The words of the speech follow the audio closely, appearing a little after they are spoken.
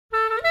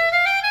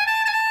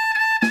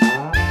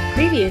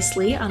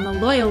Previously on the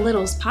Loyal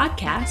Littles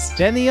podcast.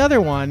 Then the other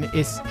one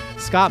is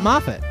Scott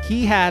Moffat.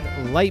 He had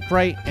Light,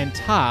 Bright, and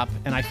Top,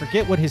 and I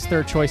forget what his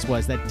third choice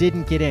was that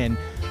didn't get in,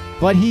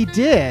 but he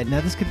did. Now,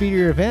 this could be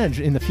your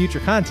revenge in the future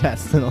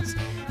contests, Littles.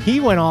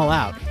 He went all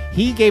out.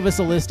 He gave us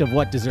a list of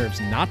what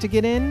deserves not to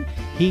get in.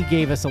 He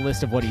gave us a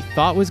list of what he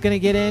thought was going to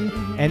get in.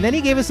 And then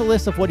he gave us a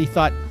list of what he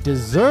thought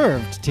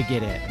deserved to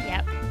get in.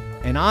 Yep.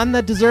 And on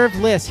the deserved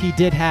list, he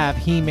did have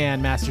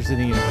He-Man Masters of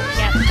the Universe.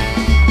 Yep.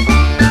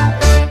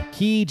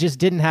 He just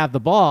didn't have the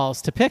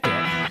balls to pick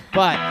it,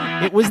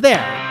 but it was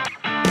there.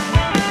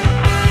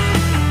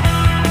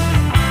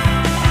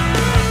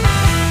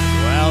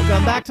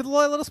 Welcome back to the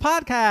Loyal Littles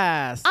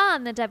podcast.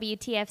 On the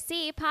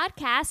WTFC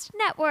Podcast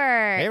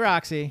Network. Hey,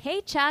 Roxy. Hey,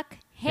 Chuck.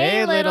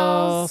 Hey,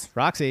 Littles.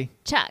 Roxy.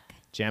 Chuck.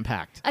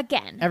 Jam-packed.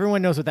 Again.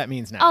 Everyone knows what that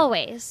means now.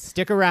 Always.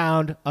 Stick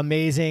around.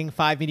 Amazing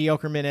 5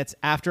 mediocre minutes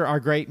after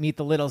our great Meet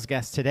the Littles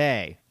guest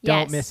today.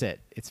 Don't miss it.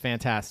 It's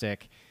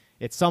fantastic.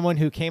 It's someone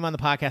who came on the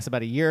podcast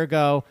about a year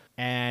ago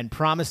and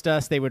promised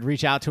us they would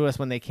reach out to us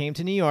when they came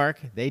to New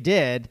York. They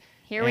did.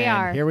 Here we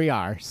are. Here we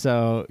are.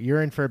 So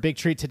you're in for a big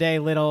treat today,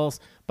 Littles.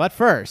 But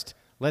first,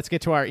 let's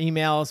get to our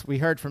emails. We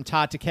heard from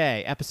Todd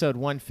Takei, episode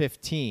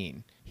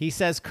 115. He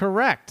says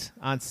correct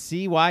on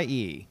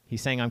CYE.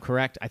 He's saying I'm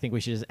correct. I think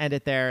we should just end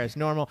it there as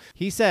normal.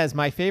 He says,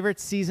 my favorite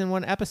season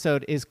 1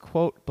 episode is,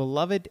 quote,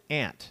 Beloved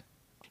Aunt.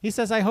 He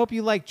says, I hope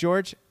you like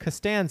George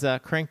Costanza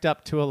cranked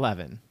up to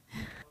 11.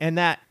 And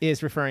that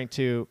is referring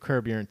to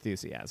Curb Your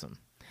Enthusiasm.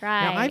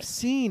 Right. Now, I've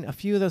seen a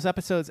few of those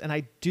episodes, and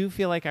I do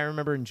feel like I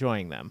remember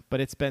enjoying them,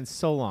 but it's been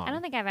so long. I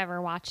don't think I've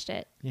ever watched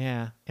it.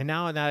 Yeah. And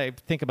now that I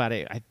think about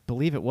it, I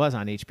believe it was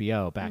on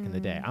HBO back in the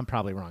day. I'm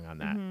probably wrong on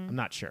that. I'm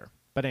not sure.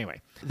 But anyway,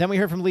 then we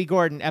heard from Lee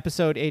Gordon,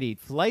 episode 80.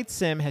 Flight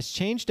Sim has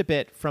changed a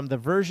bit from the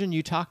version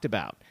you talked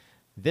about.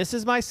 This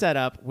is my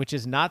setup, which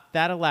is not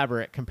that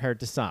elaborate compared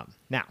to some.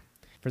 Now,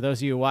 for those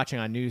of you watching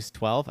on News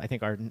 12, I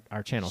think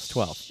our channel's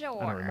 12.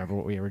 Sure. I don't remember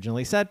what we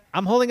originally said.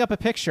 I'm holding up a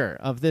picture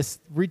of this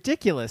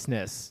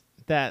ridiculousness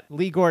that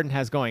Lee Gordon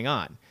has going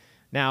on.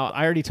 Now,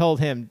 I already told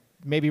him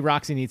maybe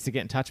Roxy needs to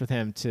get in touch with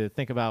him to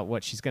think about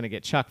what she's going to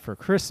get Chuck for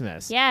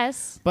Christmas.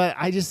 Yes. But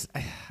I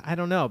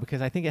don't know,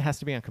 because I think it has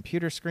to be on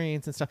computer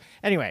screens and stuff.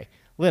 Anyway,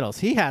 Littles,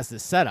 he has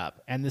this setup,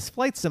 and this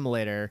flight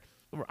simulator.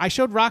 I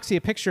showed Roxy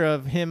a picture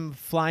of him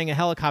flying a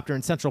helicopter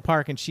in Central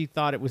Park, and she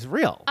thought it was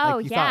real. Oh,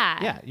 like,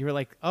 yeah. You were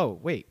like, oh,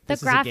 wait, The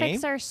this is a game?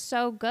 graphics are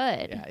so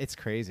good. Yeah, it's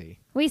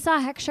crazy. We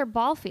saw Heckscher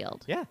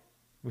Ballfield. Yeah.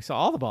 We saw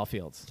all the ball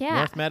fields. Yeah.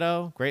 North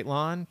Meadow, Great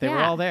Lawn, they were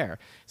Yeah. all there.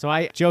 So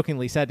I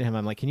jokingly said to him,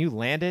 I'm like, can you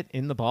land it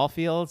in the ball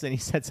fields? And he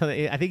said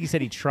something. I think he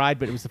said he tried,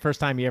 but it was the first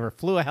time he ever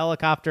flew a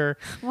helicopter.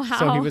 Wow.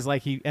 So he was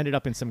like, he ended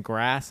up in some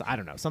grass. I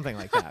don't know, something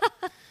like that.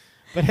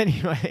 But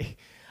anyway,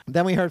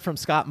 then we heard from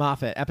Scott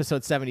Moffat,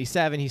 episode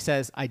 77. He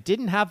says, I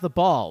didn't have the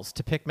balls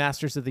to pick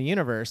Masters of the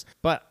Universe,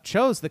 but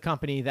chose the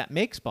company that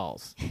makes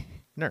balls.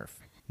 Nerf.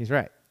 He's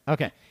right.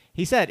 Okay.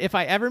 He said, if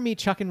I ever meet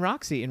Chuck and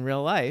Roxy in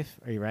real life,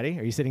 are you ready?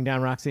 Are you sitting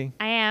down, Roxy?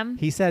 I am.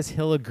 He says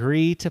he'll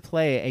agree to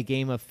play a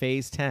game of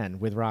Phase 10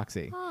 with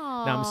Roxy.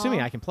 Aww. Now, I'm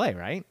assuming I can play,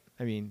 right?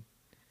 I mean,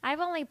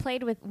 I've only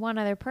played with one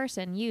other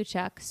person, you,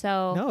 Chuck,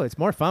 so no, it's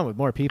more fun with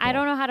more people. I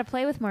don't know how to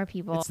play with more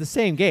people. It's the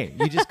same game.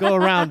 You just go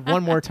around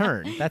one more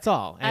turn. That's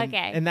all. And,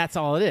 Okay. And that's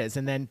all it is.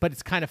 And then, but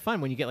it's kind of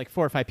fun when you get like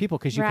 4 or 5 people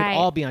because you Right. can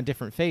all be on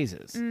different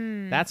phases.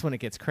 That's when it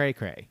gets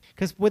cray-cray.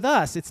 Because with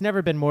us, it's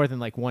never been more than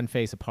like one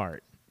phase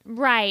apart.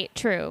 Right,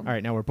 true. All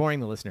right, now we're boring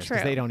the listeners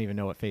because True. they don't even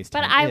know what Phase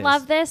 10 But is. I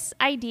love this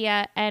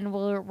idea, and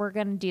we're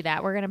going to do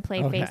that. We're going to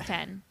play Okay. Phase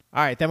 10.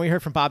 All right, then we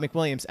heard from Bob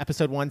McWilliams,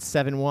 episode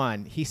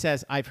 171. He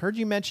says, I've heard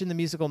you mention the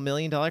musical $1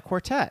 Million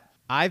Quartet.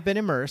 I've been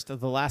immersed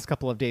the last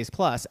couple of days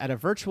plus at a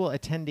virtual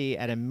attendee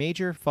at a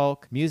major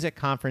folk music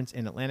conference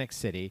in Atlantic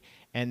City,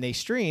 and they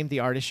streamed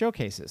the artist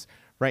showcases.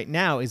 Right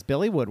now is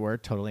Billy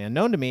Woodward, totally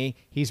unknown to me.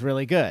 He's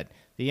really good.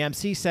 The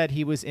MC said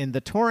he was in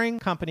the touring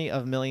company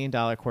of $1 Million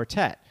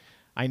Quartet.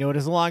 I know it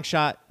is a long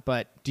shot,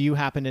 but do you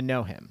happen to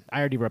know him? I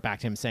already wrote back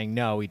to him saying,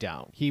 no, we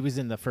don't. He was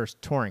in the first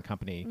touring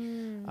company,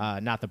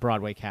 not the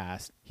Broadway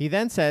cast. He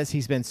then says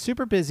he's been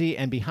super busy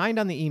and behind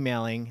on the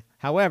emailing.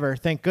 However,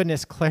 thank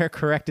goodness Claire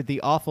corrected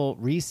the awful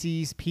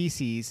Reese's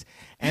Pieces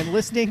and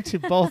listening to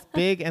both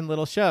big and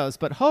little shows,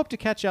 but hope to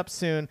catch up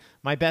soon.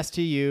 My best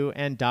to you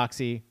and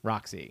Doxy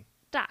Roxy.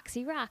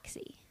 Doxy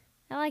Roxy.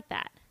 I like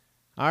that.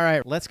 All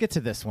right, let's get to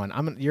this one.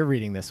 You're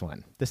reading this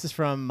one. This is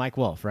from Mike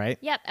Wolf, right?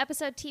 Yep,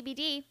 episode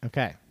TBD.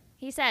 Okay.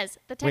 He says,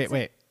 the Texas...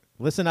 Wait.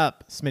 Listen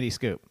up, Smitty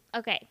Scoop.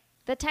 Okay.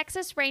 The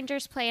Texas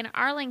Rangers play in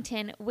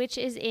Arlington, which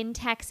is in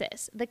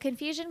Texas. The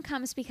confusion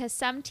comes because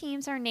some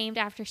teams are named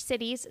after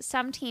cities,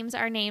 some teams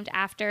are named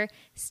after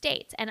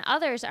states, and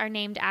others are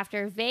named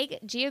after vague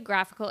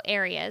geographical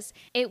areas.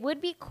 It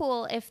would be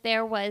cool if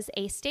there was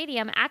a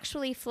stadium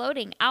actually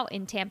floating out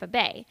in Tampa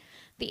Bay.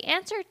 The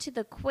answer to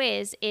the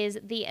quiz is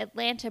the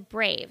Atlanta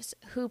Braves,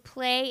 who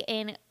play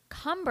in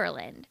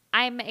Cumberland.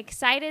 I'm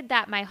excited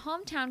that my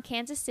hometown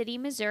Kansas City,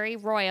 Missouri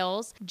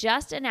Royals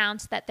just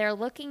announced that they're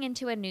looking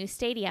into a new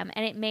stadium,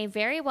 and it may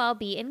very well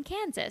be in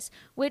Kansas,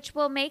 which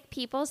will make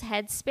people's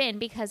heads spin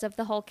because of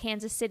the whole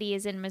Kansas City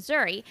is in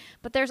Missouri.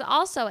 But there's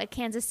also a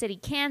Kansas City,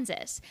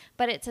 Kansas,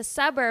 but it's a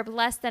suburb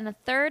less than a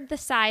third the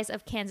size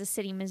of Kansas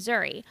City,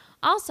 Missouri.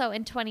 Also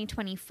in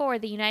 2024,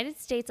 the United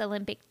States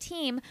Olympic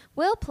team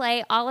will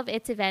play all of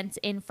its events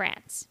in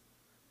France.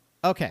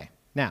 Okay.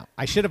 Now,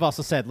 I should have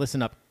also said,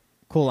 listen up,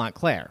 Cool Aunt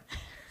Claire.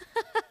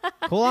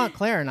 Cool Aunt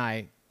Claire and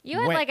I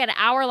had like an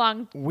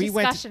hour-long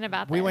discussion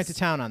about this. We went to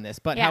town on this.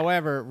 But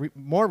however,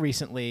 more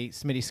recently,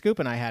 Smitty Scoop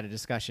and I had a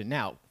discussion.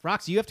 Now,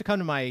 Roxy, you have to come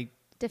to my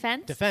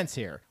defense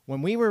here.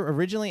 When we were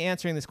originally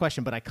answering this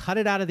question, but I cut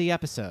it out of the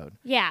episode.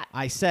 Yeah.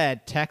 I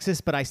said Texas,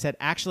 but I said,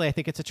 actually, I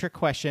think it's a trick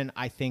question.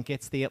 I think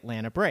it's the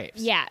Atlanta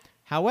Braves. Yeah.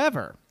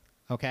 However,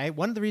 okay,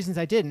 one of the reasons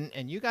I didn't,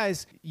 and you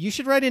guys, you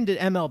should write into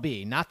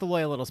MLB, not the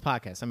Loyal Littles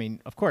podcast. I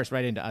mean, of course,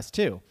 write into us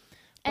too.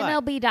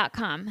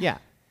 MLB.com. Yeah.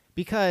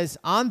 Because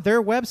on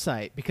their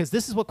website, because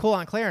this is what Cool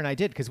Aunt Claire and I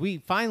did, because we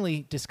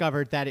finally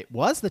discovered that it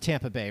was the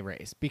Tampa Bay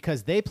Rays,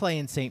 because they play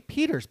in St.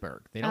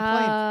 Petersburg. They don't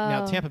play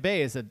now, Tampa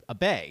Bay is a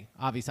bay.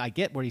 Obviously, I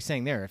get what he's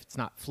saying there if it's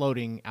not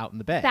floating out in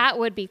the bay. That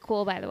would be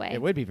cool, by the way.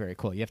 It would be very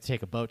cool. You have to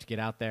take a boat to get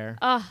out there.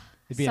 Oh,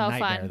 it'd be so a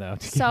nightmare, fun. though.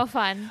 So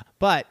fun.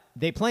 But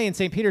they play in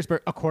St.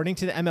 Petersburg, according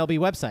to the MLB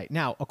website.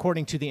 Now,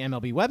 according to the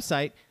MLB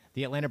website,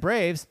 the Atlanta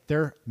Braves,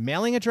 their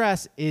mailing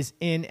address is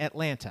in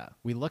Atlanta.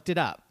 We looked it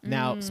up.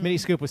 Now, Smitty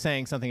Scoop was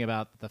saying something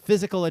about the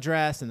physical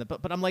address, and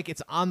but I'm like,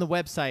 it's on the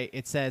website.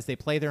 It says they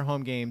play their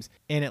home games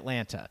in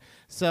Atlanta.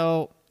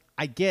 So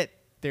I get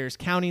there's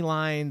county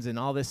lines and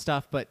all this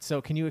stuff, but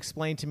so can you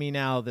explain to me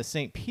now the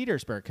St.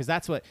 Petersburg? Because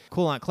that's what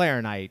Cool Aunt Claire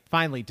and I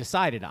finally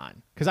decided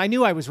on. Because I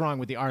knew I was wrong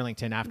with the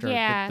Arlington after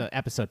the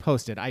episode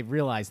posted. I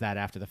realized that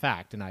after the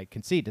fact, and I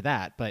concede to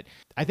that. But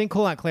I think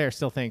Cool Aunt Claire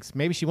still thinks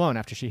maybe she won't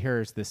after she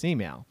hears this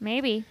email.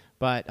 Maybe.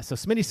 But so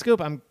Smitty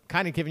Scoop, I'm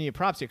kind of giving you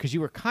props here because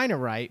you were kind of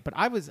right. But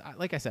I was,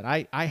 like I said,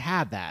 I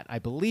had that. I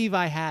believe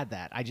I had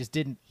that. I just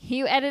didn't.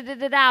 You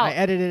edited it out. I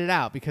edited it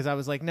out because I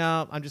was like,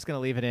 no, I'm just going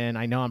to leave it in.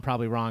 I know I'm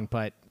probably wrong,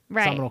 but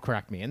someone will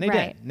correct me. And they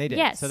did. And they did.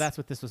 Yes. So that's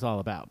what this was all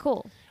about.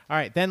 Cool. All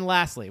right. Then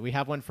lastly, we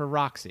have one for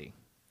Roxy.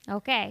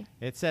 Okay.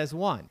 It says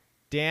one.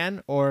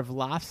 Dan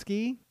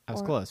Orlovsky. I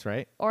was close,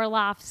 right?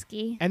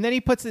 Orlovsky. And then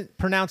he puts it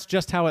pronounced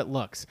just how it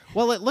looks.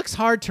 Well, it looks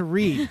hard to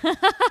read,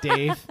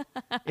 Dave.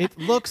 It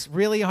looks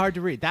really hard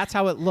to read. That's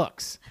how it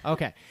looks.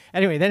 Okay.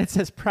 Anyway, then it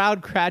says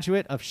proud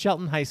graduate of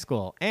Shelton High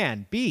School.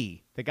 And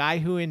B, the guy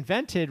who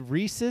invented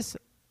Reese's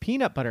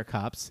peanut butter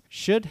cups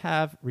should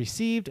have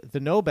received the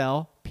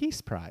Nobel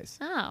Peace Prize.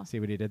 Oh. See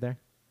what he did there?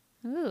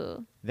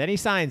 Ooh. Then he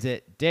signs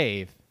it,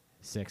 Dave,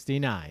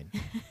 69.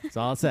 That's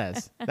all it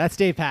says. That's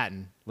Dave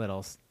Patton,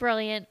 Littles.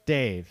 Brilliant.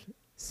 Dave,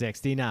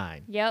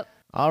 69. Yep.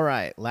 All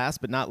right.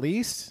 Last but not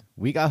least,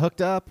 we got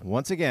hooked up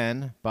once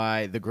again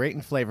by the great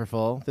and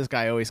flavorful. This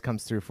guy always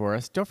comes through for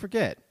us. Don't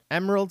forget,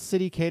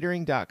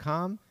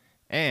 emeraldcitycatering.com.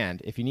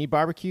 And if you need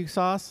barbecue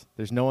sauce,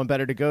 there's no one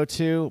better to go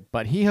to.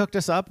 But he hooked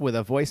us up with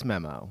a voice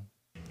memo.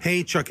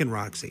 Hey, Chuck and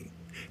Roxy.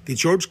 The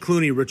George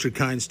Clooney-Richard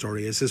Kind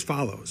story is as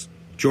follows.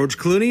 George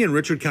Clooney and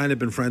Richard Kind have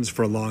been friends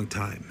for a long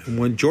time. And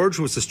when George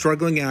was a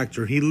struggling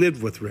actor, he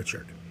lived with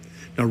Richard.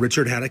 Now,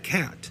 Richard had a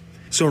cat.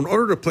 So in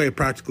order to play a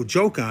practical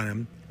joke on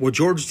him, what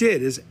George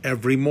did is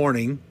every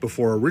morning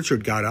before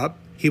Richard got up,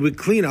 he would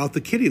clean out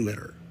the kitty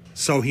litter.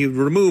 So he would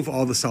remove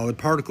all the solid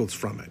particles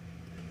from it.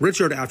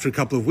 Richard, after a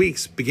couple of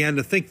weeks, began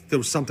to think there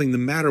was something the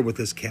matter with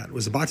his cat,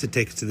 was about to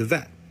take it to the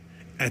vet.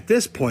 At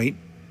this point,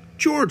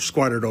 George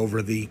squatted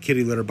over the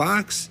kitty litter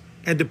box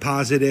and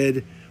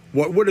deposited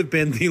what would have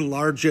been the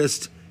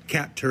largest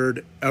cat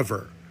turd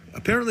ever.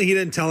 Apparently, he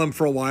didn't tell him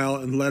for a while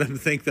and let him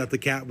think that the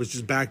cat was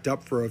just backed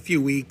up for a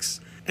few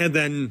weeks and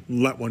then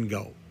let one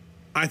go.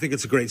 I think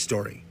it's a great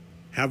story.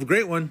 Have a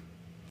great one.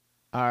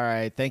 All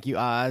right. Thank you,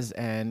 Oz.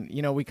 And,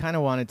 we kind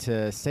of wanted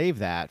to save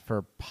that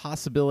for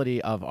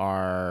possibility of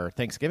our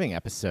Thanksgiving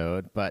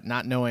episode, but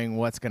not knowing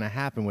what's going to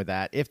happen with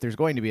that. If there's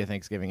going to be a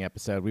Thanksgiving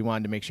episode, we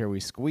wanted to make sure we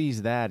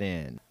squeeze that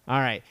in. All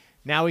right.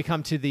 Now we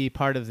come to the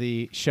part of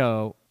the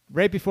show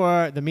right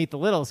before the Meet the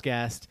Littles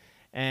guest.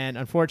 And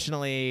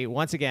unfortunately,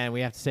 once again,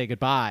 we have to say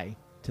goodbye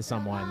to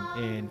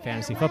someone in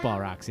fantasy football,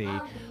 Roxy.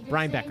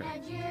 Brian Becker.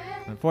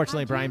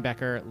 Unfortunately, Brian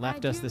Becker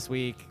left us this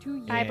week.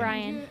 Bye,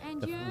 Brian.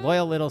 The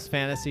Loyal Littles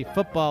Fantasy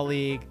Football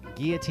League,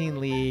 Guillotine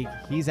League.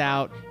 He's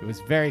out. It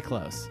was very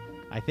close.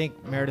 I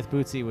think Meredith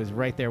Bootsy was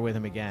right there with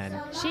him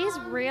again. She's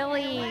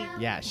really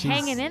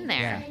hanging in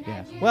there.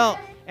 Yeah. Well,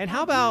 and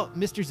how about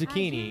Mr.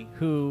 Zucchini,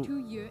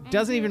 who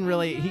doesn't even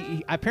really,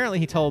 he apparently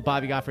he told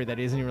Bobby Gottfried that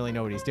he doesn't even really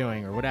know what he's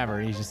doing or whatever.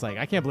 He's just like,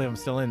 I can't believe I'm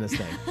still in this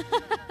thing.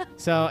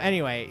 So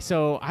anyway,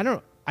 I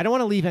don't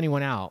want to leave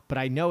anyone out, but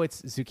I know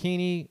it's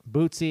Zucchini,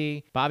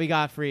 Bootsy, Bobby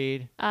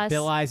Gottfried, us.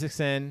 Bill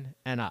Isaacson,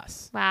 and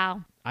us.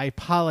 Wow. I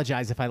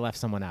apologize if I left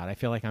someone out. I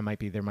feel like there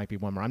might be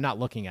one more. I'm not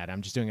looking at it.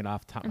 I'm just doing it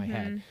off the top of my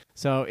head.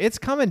 So it's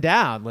coming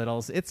down,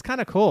 Littles. It's kind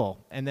of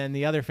cool. And then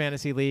the other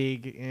fantasy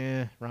league,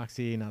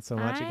 Roxy, not so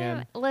much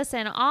again.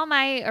 Listen, all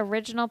my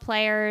original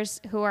players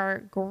who are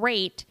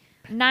great,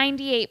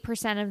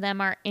 98% of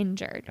them are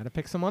injured. Got to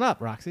pick someone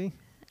up, Roxy.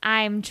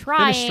 I'm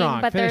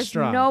trying, but there's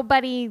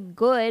nobody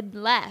good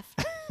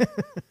left.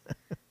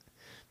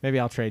 Maybe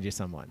I'll trade you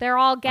someone. They're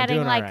all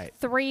getting like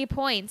 3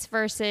 points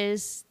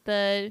versus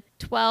the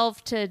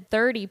 12 to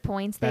 30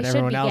 points they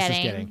should be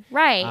getting.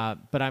 Right.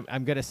 But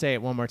I'm going to say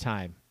it one more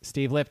time.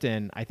 Steve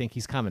Lipton, I think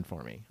he's coming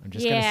for me. I'm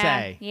just going to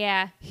say.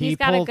 Yeah, he's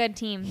got a good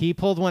team. He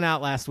pulled one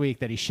out last week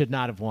that he should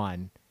not have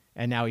won,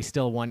 and now he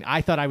still won.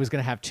 I thought I was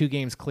going to have 2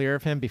 games clear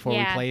of him before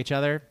we play each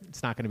other.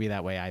 It's not going to be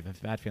that way. I have a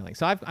bad feeling.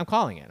 So I'm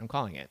calling it.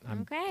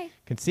 I'm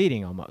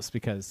conceding almost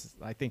because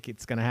I think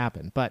it's going to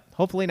happen, but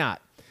hopefully not.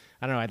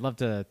 I don't know. I'd love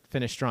to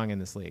finish strong in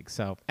this league.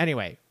 So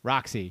anyway,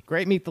 Roxy,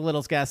 great Meet the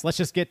Littles guest. Let's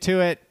just get to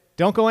it.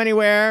 Don't go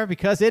anywhere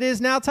because it is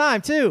now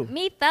time to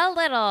Meet the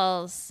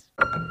Littles.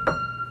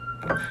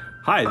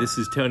 Hi, this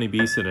is Tony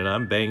Beeson, and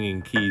I'm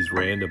banging keys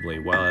randomly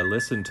while I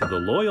listen to the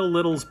Loyal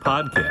Littles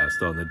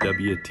podcast on the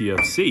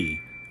WTFC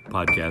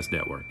Podcast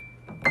Network.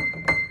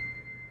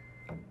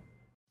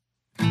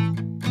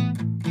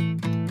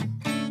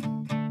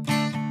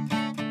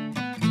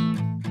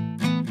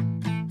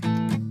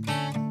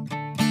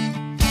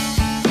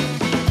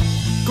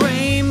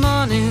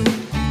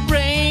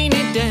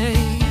 Rainy day,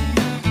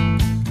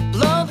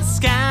 blow the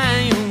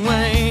sky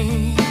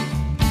away,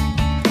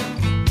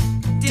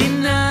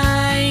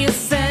 deny your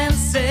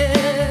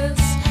senses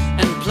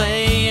and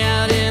play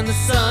out in the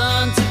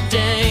sun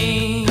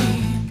today.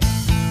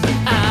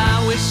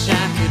 I wish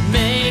I could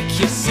make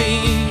you see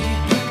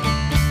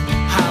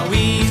how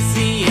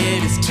easy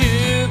it is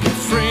to be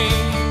free.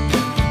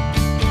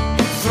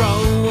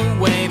 Throw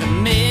away the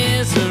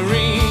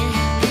misery.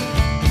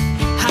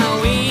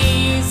 How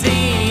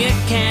easy it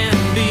can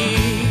be.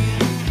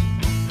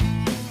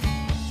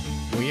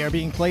 We are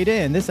being played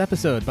in this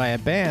episode by a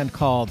band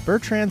called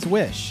Bertrand's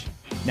Wish.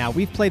 Now,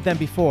 we've played them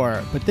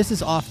before, but this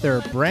is off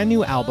their brand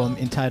new album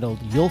entitled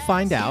You'll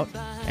Find Out,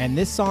 and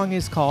this song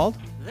is called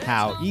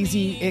How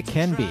Easy It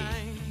Can Be.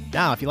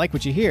 Now, if you like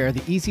what you hear,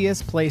 the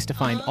easiest place to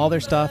find all their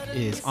stuff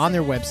is on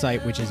their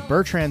website, which is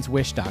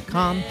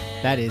bertrandswish.com.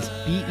 That is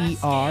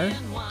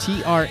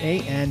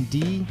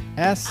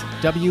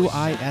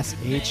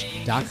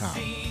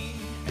BERTRANDSWISH.com.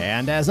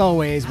 And as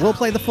always, we'll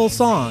play the full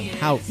song,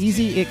 How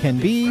Easy It Can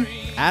Be,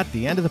 at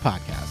the end of the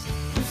podcast.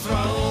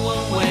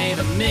 Throw away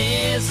the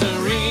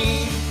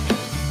misery.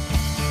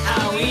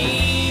 How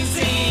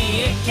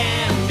easy it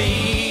can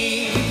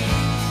be.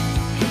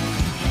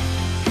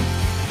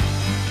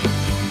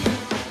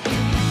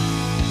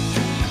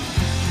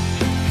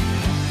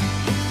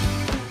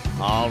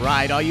 All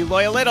right, all you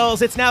loyal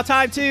littles, it's now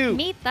time to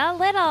Meet the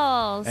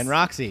Littles. And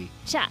Roxy.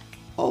 Chuck.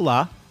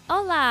 Hola.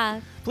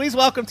 Hola. Please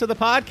welcome to the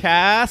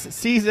podcast,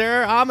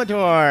 Cesar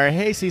Amador.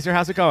 Hey, Cesar,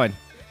 how's it going?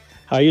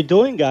 How you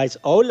doing, guys?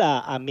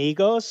 Hola,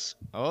 amigos.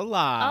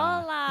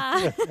 Hola.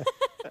 Hola.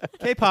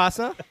 ¿Qué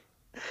pasa?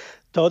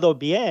 Todo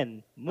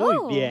bien. Muy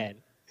Oh. bien.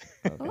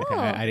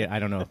 Okay, I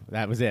don't know.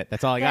 That was it.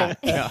 That's all I got.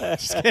 No,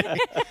 just kidding.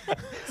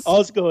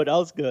 All's good.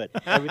 All's good.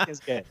 Everything's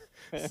good.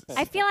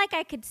 I feel like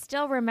I could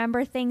still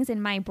remember things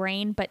in my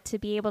brain, but to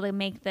be able to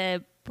make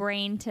the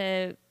brain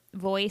to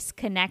voice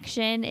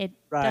connection, it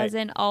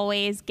doesn't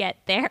always get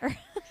there.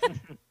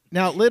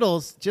 Now,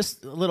 Littles,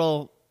 just a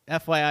little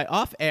FYI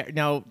off air.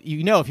 Now,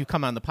 you know, if you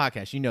come on the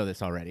podcast, you know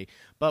this already,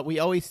 but we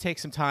always take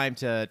some time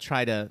to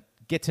try to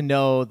get to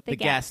know the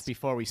guests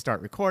before we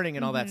start recording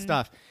and all that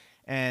stuff.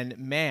 And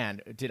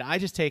man, did I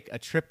just take a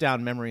trip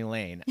down memory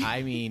lane.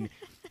 I mean,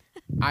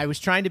 I was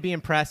trying to be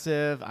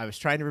impressive. I was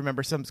trying to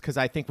remember some, because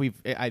I think we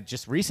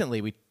just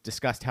recently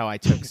discussed how I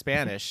took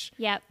Spanish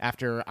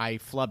after I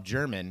flubbed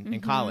German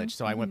in college.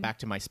 So I went back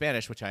to my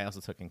Spanish, which I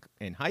also took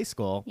in high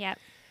school. Yep.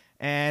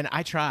 And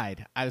I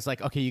tried. I was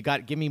like, okay,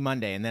 give me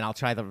Monday, and then I'll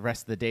try the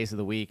rest of the days of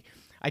the week.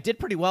 I did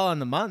pretty well on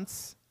the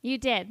months. You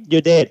did.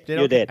 You did.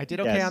 I did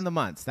okay on the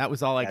months. That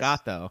was all I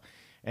got, though.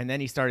 And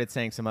then he started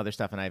saying some other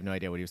stuff, and I have no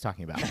idea what he was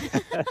talking about.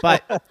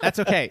 But that's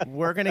okay.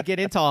 We're going to get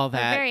into all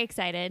that. We're very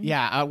excited.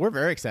 Yeah, we're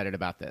very excited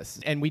about this.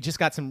 And we just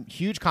got some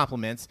huge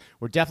compliments.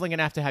 We're definitely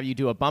going to have you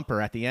do a bumper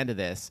at the end of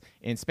this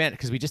in Spanish,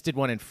 because we just did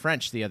one in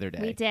French the other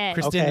day. We did.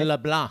 Christine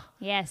Leblanc.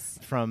 Yes.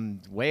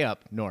 From way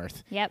up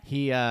north. Yep.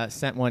 He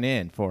sent one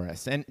in for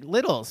us. And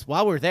Littles,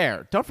 while we're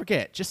there, don't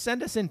forget, just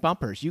send us in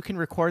bumpers. You can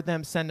record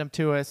them, send them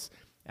to us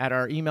at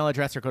our email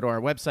address or go to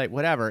our website,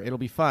 whatever. It'll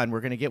be fun.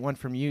 We're going to get one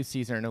from you,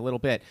 Cesar, in a little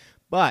bit.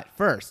 But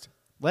first,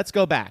 let's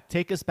go back.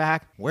 Take us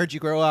back. Where'd you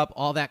grow up?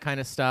 All that kind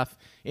of stuff.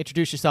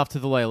 Introduce yourself to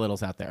the loyal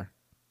littles out there.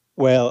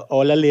 Well,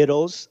 hola,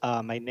 littles.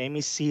 My name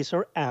is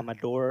Cesar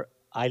Amador.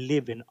 I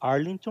live in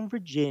Arlington,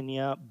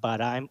 Virginia, but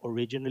I'm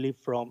originally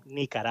from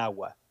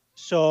Nicaragua.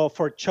 So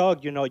for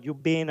Chuck,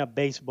 you've been a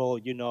baseball,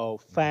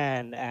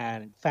 fan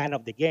and fan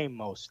of the game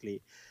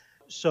mostly.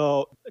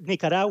 So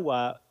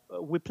Nicaragua,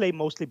 we play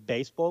mostly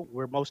baseball.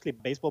 We're mostly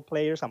baseball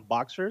players and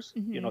boxers.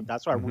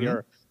 That's what we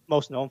are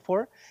most known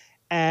for.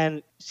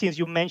 And since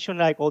you mentioned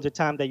like all the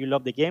time that you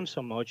love the game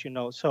so much,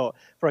 so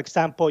for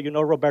example,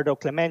 Roberto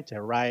Clemente,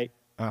 right?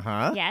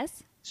 Uh-huh.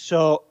 Yes.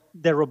 So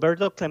the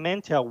Roberto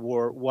Clemente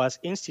Award was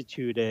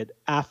instituted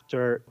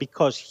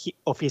because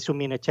of his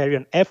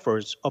humanitarian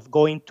efforts of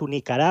going to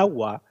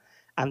Nicaragua,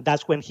 and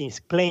that's when his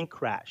plane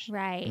crashed.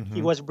 Right.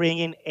 He was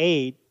bringing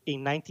aid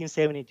in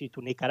 1970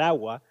 to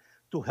Nicaragua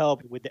to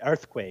help with the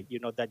earthquake,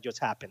 that just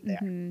happened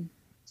there.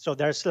 So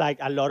there's like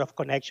a lot of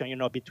connection,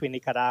 between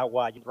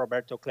Nicaragua and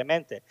Roberto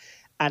Clemente.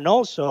 And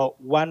also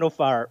one of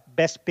our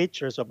best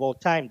pitchers of all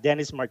time,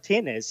 Dennis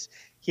Martinez,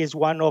 he's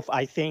one of,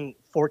 I think,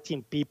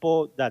 14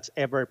 people that's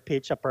ever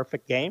pitched a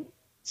perfect game.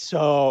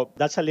 So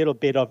that's a little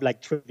bit of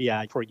like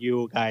trivia for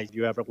you guys, if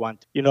you ever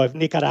want, if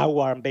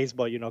Nicaragua and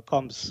baseball,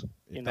 comes,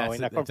 in a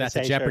conversation. That's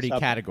a Jeopardy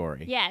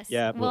category. Yes.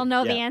 Yeah, we'll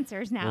know the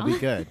answers now. We'll be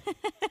good.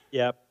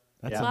 Yep.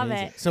 That's Yeah. Love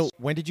amazing. it. So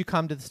when did you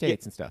come to the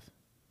States and stuff?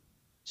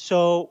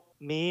 So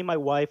me, my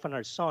wife, and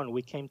our son,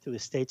 we came to the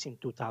States in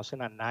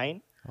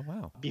 2009. Oh,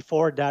 wow.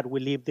 Before that, we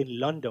lived in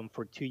London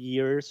for 2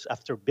 years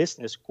after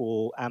business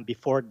school. And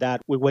before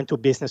that, we went to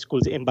business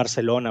schools in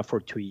Barcelona for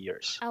 2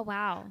 years. Oh,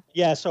 wow.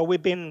 Yeah, so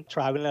we've been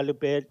traveling a little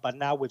bit, but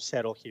now we've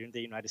settled here in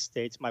the United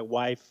States. My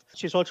wife,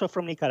 she's also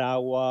from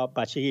Nicaragua,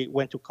 but she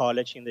went to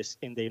college in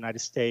the United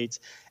States.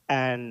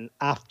 And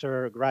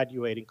after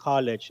graduating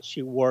college,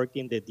 she worked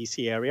in the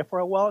DC area for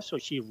a while. So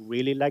she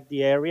really liked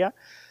the area.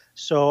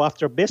 So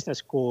after business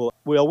school,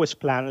 we always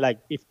plan, like,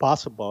 if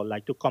possible,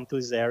 like to come to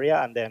this area,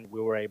 and then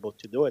we were able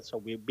to do it. So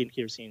we've been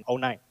here since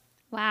 2009.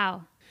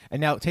 Wow. And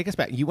now take us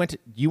back. You went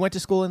to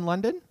school in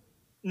London?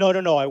 No.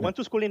 I went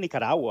to school in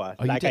Nicaragua.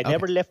 Oh, you like did? I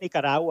never left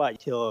Nicaragua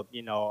until,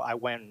 I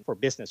went for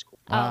business school.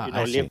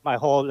 I see. Lived my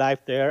whole life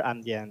there.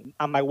 And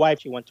my wife,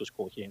 she went to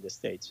school here in the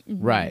States.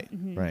 Right.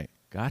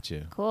 Got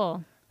you.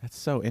 Cool. That's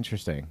so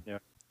interesting. Yeah.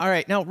 All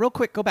right. Now, real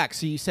quick, go back.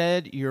 So you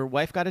said your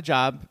wife got a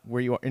job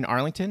where you are in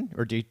Arlington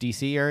or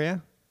D.C.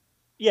 area?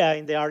 Yeah,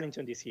 in the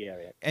Arlington, D.C.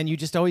 area. And you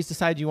just always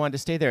decided you wanted to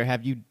stay there.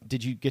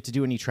 Did you get to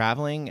do any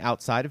traveling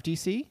outside of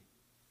D.C.?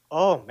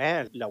 Oh,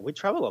 man. Like, we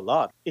travel a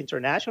lot.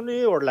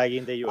 Internationally or like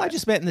in the U.S.? Well, I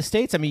just meant in the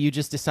States. I mean, you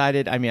just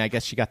decided, I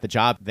guess she got the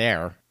job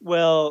there.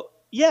 Well,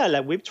 yeah,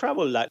 like we've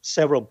traveled like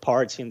several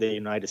parts in the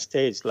United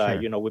States. Like,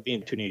 Sure. we've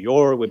been to New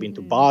York, we've been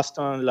to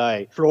Boston,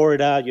 like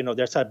Florida.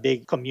 There's a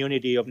big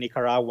community of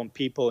Nicaraguan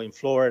people in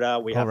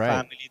Florida. We have right.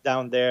 family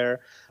down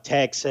there.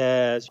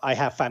 Texas. I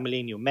have family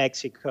in New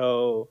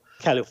Mexico,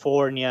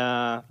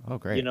 California. Oh,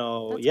 great.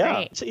 That's yeah.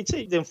 great. It's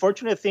the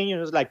unfortunate thing,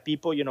 is like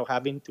people,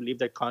 having to leave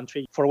their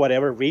country for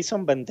whatever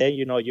reason. But then,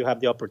 you have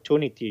the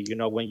opportunity,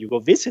 when you go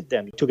visit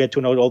them to get to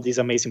know all these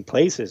amazing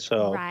places.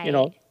 So, Right.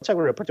 it's a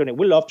great opportunity.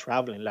 We love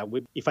traveling. Like,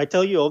 if I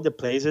tell you all the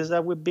places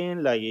that we've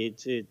been, like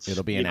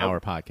It'll be an hour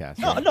podcast.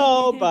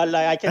 No, but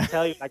like I can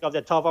tell you, like off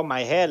the top of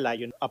my head,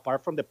 like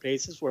apart from the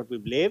places where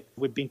we've lived,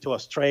 we've been to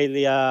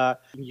Australia,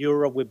 in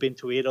Europe, we've been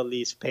to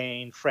Italy,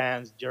 Spain,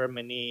 France,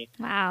 Germany.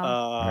 Wow.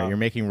 All right, you're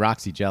making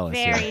Roxy jealous.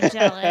 Very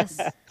jealous.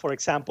 For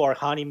example, our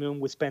honeymoon,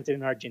 we spent it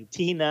in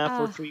Argentina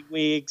for 3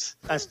 weeks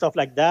and stuff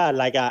like that.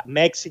 Like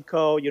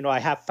Mexico, I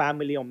have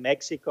family in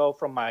Mexico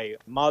from my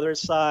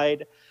mother's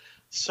side.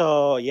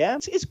 So yeah,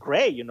 it's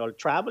great,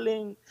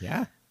 traveling.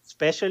 Yeah.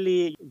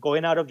 Especially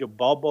going out of your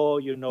bubble,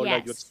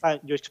 like Yes.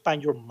 you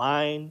expand your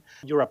mind.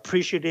 You're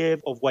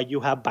appreciative of what you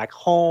have back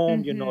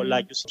home.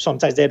 Like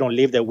sometimes they don't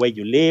live the way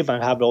you live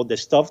and have all the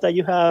stuff that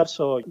you have.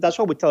 So that's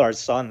what we tell our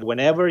son.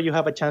 Whenever you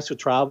have a chance to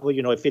travel,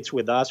 if it's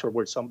with us or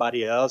with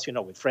somebody else,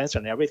 with friends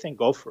and everything,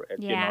 go for it.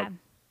 Yeah.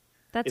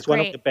 That's It's great.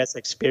 one of the best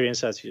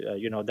experiences,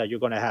 that you're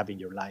going to have in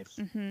your life.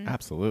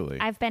 Absolutely.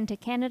 I've been to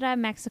Canada,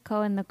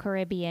 Mexico, and the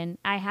Caribbean.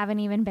 I haven't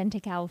even been to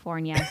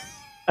California.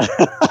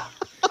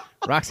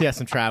 Roxy has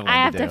some traveling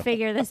I have to do. to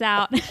figure this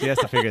out. She has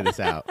to figure this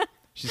out.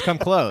 She's come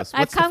close. I've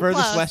What's the come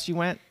furthest close. west you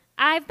went?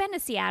 I've been to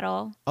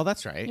Seattle. Oh,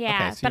 that's right.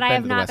 Yeah, Okay, so but you've I been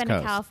have to the not West been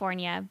Coast. to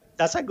California.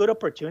 That's a good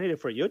opportunity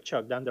for you,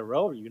 Chuck, down the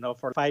road,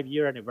 for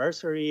 5-year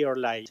anniversary or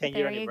like 10-year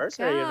There you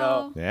anniversary,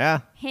 go. Yeah.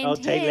 Hint, I'll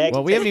take hint. Lex.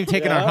 Well, we haven't even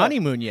taken our Yeah.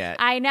 honeymoon yet.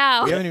 I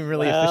know. We haven't even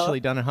really Well- officially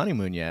done a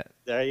honeymoon yet.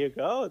 There you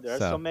go. There are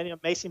So- so many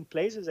amazing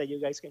places that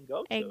you guys can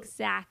go to.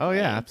 Exactly. Oh,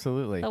 yeah,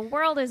 absolutely. The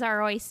world is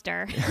our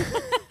oyster.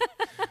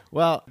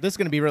 Well, this is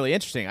going to be really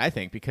interesting, I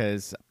think,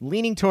 because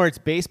leaning towards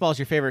baseball is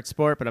your favorite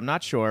sport, but I'm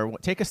not sure.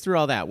 Take us through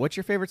all that. What's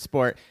your favorite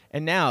sport?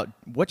 And now,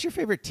 what's your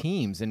favorite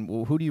teams and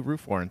who do you root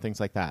for and things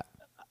like that?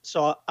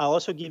 So I'll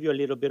also give you a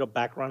little bit of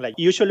background. Like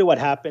usually what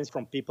happens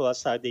from people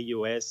outside the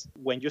US,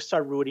 when you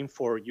start rooting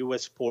for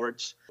US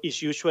sports,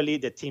 is usually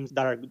the teams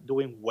that are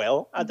doing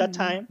well at that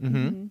time.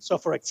 Mm-hmm. So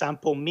for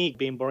example, me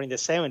being born in the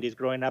 70s,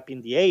 growing up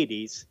in the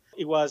 80s,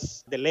 it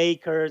was the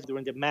Lakers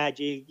during the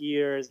Magic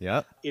years.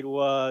 Yep. It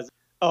was,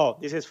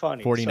 this is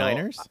funny.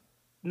 49ers? So,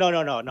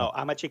 no.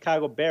 I'm a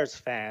Chicago Bears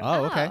fan.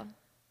 Oh, okay.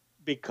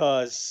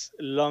 Because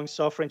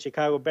long-suffering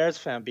Chicago Bears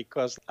fan,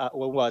 because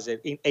what was it?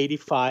 In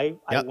 85,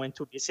 I Yep. went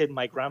to visit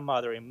my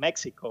grandmother in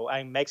Mexico.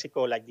 And in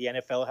Mexico, like the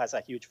NFL has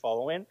a huge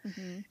following.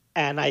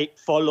 And I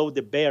followed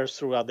the Bears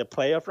throughout the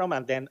playoff run,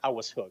 and then I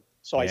was hooked.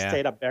 So I Yeah.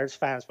 stayed a Bears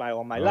fan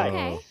all my life.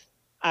 Okay.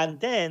 And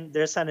then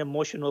there's an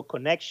emotional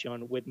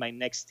connection with my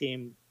next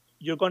team.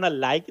 You're going to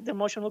like the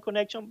emotional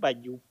connection,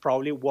 but you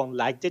probably won't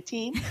like the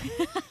team.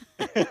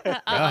 Go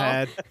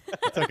ahead.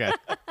 It's okay.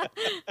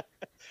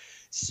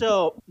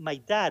 So my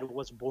dad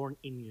was born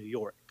in New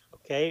York.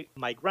 Okay.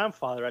 My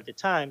grandfather at the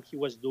time, he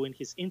was doing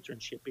his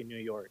internship in New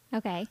York.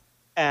 Okay.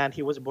 And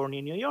he was born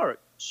in New York.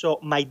 So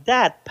my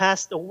dad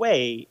passed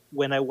away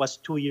when I was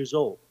 2 years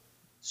old.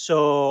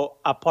 So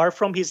apart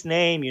from his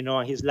name,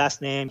 his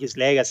last name, his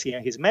legacy,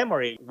 and his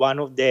memory, one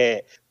of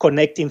the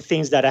connecting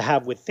things that I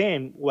have with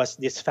him was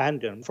this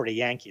fandom for the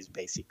Yankees,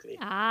 basically.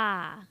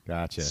 Ah.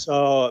 Gotcha.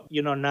 So,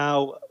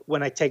 now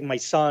when I take my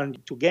son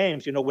to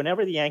games,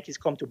 whenever the Yankees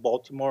come to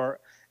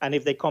Baltimore, and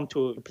if they come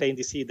to play in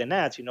DC, the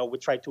Nats, we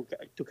try to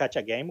catch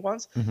a game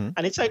once.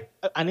 And it's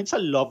a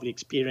lovely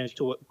experience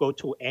to go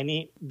to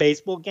any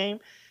baseball game.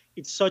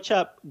 It's such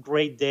a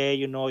great day,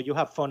 you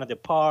have fun at the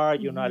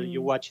park,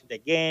 you watch the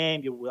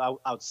game, you're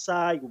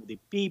outside with the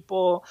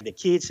people, the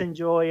kids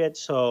enjoy it.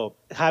 So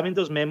having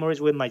those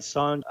memories with my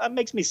son, it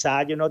makes me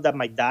sad, that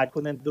my dad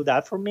couldn't do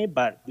that for me,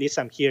 but at least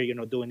I'm here,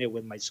 doing it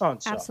with my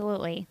son. So,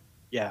 Absolutely.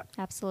 yeah.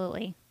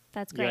 Absolutely.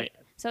 That's Yeah. great.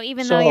 So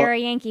even though you're a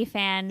Yankee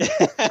fan,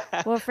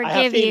 we'll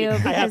forgive you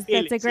because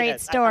that's a great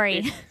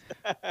story.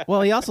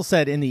 Well, he also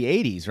said in the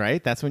 80s,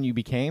 right? That's when you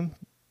became.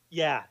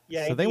 Yeah.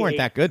 So they weren't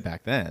that good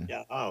back then.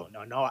 Yeah. Oh,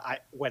 no.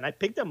 When I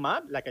picked them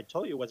up, like I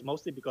told you, it was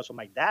mostly because of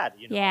my dad,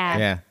 Yeah.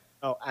 Yeah.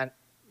 Oh, and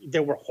they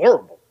were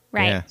horrible.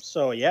 Right. Yeah.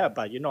 So, yeah,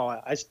 but,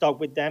 I stuck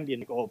with them,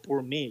 oh,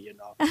 poor me,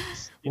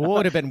 What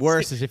would have been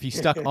worse is if you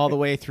stuck all the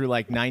way through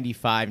like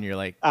 95 and you're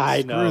like,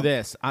 I screw know.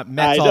 this.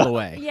 Mets I all know. the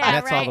way. Yeah,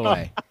 Mets all the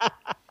right. way.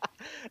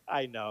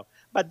 I know.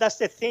 But that's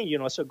the thing,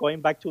 so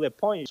going back to the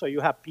point, so you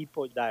have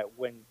people that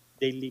when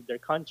they leave their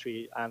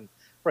country, and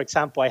for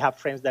example, I have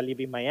friends that live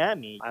in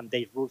Miami and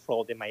they root for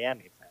all the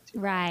Miami fans.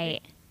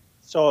 Right.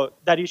 So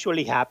that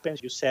usually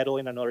happens. You settle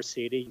in another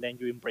city, then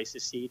you embrace the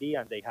city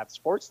and they have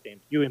sports team.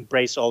 You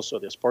embrace also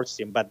the sports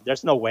team, but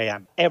there's no way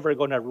I'm ever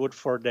going to root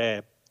for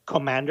the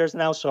Commanders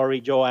now. Sorry,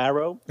 Joe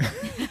Arrow.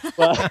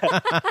 But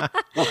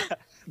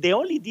the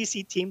only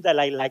DC team that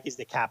I like is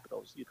the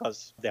Capitals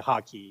because the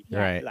hockey.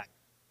 Right.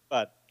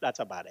 But that's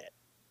about it.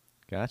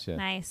 Gotcha.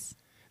 Nice.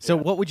 So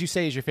what would you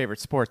say is your favorite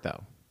sport,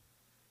 though?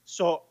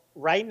 So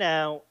right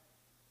now,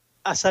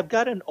 as I've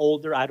gotten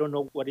older, I don't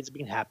know what has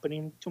been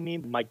happening to me.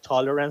 My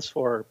tolerance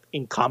for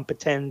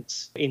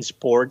incompetence in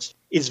sports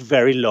is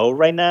very low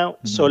right now.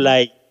 So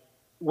like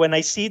when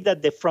I see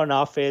that the front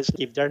office,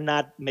 if they're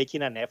not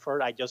making an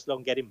effort, I just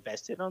don't get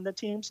invested on the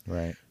teams.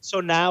 Right.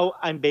 So now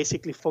I'm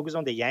basically focused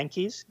on the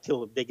Yankees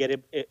till they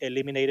get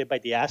eliminated by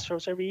the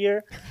Astros every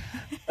year.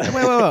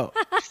 Wait.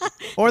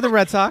 Or the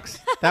Red Sox.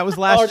 That was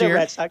Or last the year.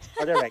 Red Sox.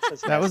 Or the Red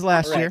Sox. That was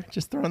last Correct. year.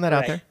 Just throwing that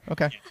out there. Correct.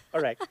 Okay.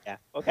 Correct. Yeah.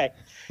 Okay.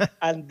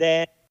 And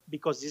then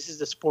because this is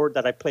the sport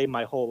that I played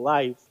my whole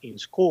life in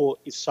school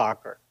is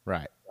soccer.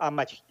 Right. I'm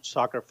a huge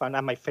soccer fan,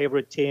 and my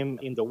favorite team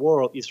in the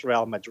world is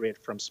Real Madrid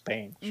from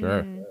Spain.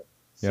 Sure.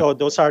 So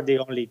those are the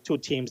only two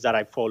teams that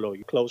I follow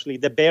closely.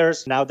 The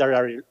Bears, now they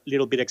are a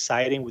little bit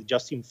exciting with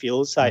Justin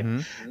Fields.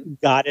 I've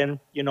gotten,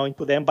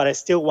 into them, but I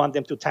still want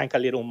them to tank a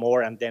little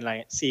more and then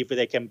I see if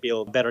they can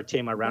build a better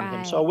team around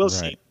them. So we'll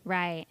see.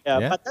 Right.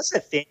 Yeah. But that's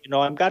the thing,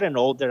 I'm gotten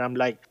older. I'm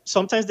like,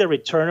 sometimes the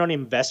return on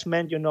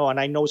investment, and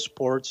I know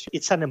sports,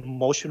 it's an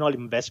emotional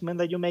investment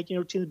that you make in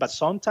your team. But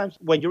sometimes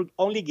when you're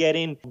only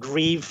getting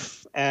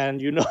grief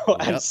and,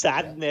 and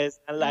sadness,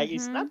 and like,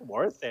 it's not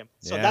worth it.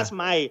 So Yeah. that's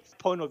my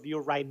point of view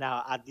right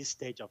now at this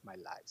stage of my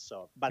life.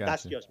 So, but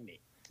that's Gotcha. just me.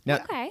 Now,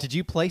 Okay. did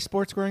you play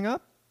sports growing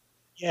up?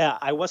 Yeah,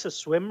 I was a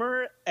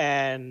swimmer,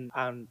 and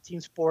on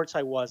team sports,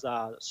 I was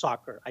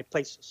soccer. I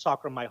played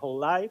soccer my whole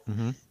life.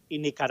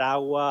 In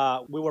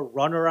Nicaragua, we were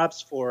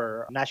runner-ups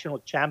for national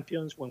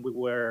champions when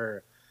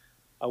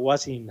I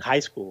was in high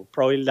school,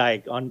 probably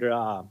like under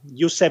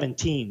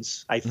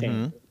U17s, I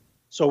think.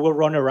 So we're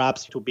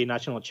runner-ups to be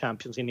national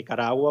champions in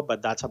Nicaragua,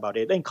 but that's about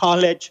it. In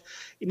college,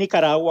 in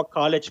Nicaragua,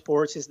 college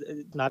sports is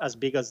not as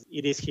big as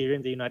it is here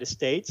in the United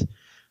States.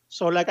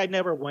 So like I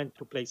never went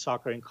to play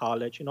soccer in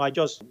college. I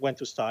just went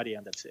to study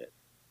and that's it.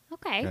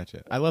 Okay.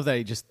 Gotcha. I love that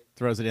he just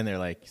throws it in there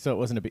like, so it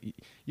wasn't a big,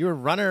 you were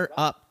runner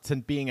up to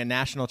being a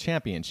national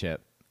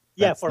championship.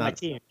 Yeah, That's for my not-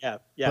 team. Yeah.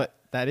 But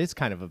that is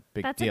kind of a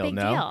big That's deal, a big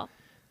no? deal.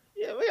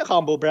 Yeah, we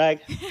humble brag.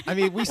 I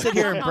mean, we sit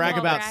here and brag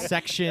Humble about brag.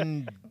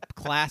 section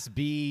Class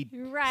B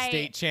Right.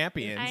 state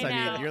champions. I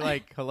I know. mean, you're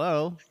like,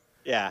 hello.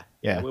 Yeah.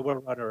 Yeah. We were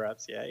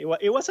runner-ups. Yeah.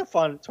 It was a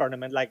fun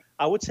tournament. Like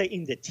I would say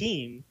in the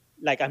team,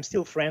 like I'm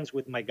still friends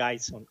with my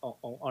guys on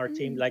our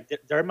team. Like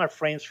they're my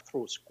friends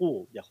through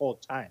school the whole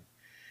time.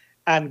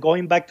 And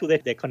going back to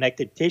the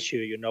connective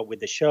tissue, with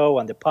the show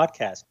and the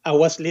podcast, I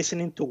was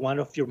listening to one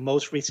of your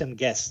most recent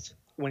guests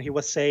when he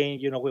was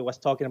saying, we was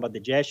talking about the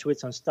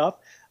Jesuits and stuff.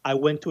 I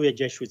went to a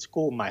Jesuit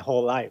school my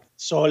whole life.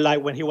 So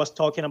like when he was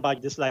talking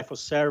about this life of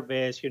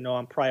service, and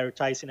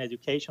prioritizing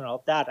education, all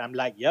of that, I'm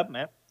like, yep,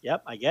 man,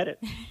 Yep, I get it.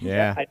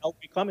 Yeah. I know where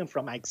you're coming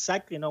from. I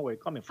exactly know where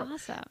you're coming from.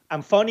 Awesome.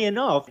 And funny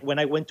enough, when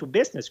I went to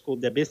business school,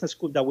 the business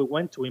school that we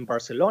went to in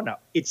Barcelona,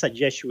 it's a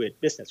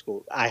Jesuit business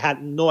school. I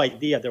had no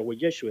idea there were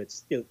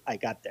Jesuits till I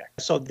got there.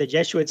 So the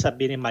Jesuits have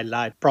been in my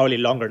life probably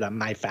longer than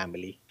my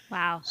family.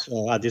 Wow.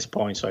 So at this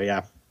point, so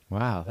yeah.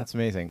 Wow, that's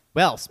amazing.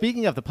 Well,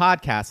 speaking of the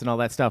podcast and all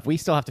that stuff, we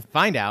still have to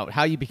find out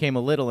how you became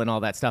a little and all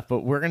that stuff, but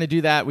we're going to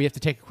do that. We have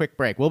to take a quick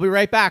break. We'll be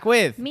right back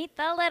with Meet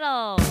the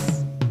Littles.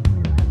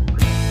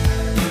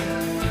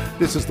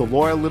 This is the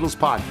Loyal Littles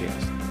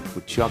Podcast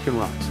with Chuck and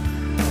Roxy.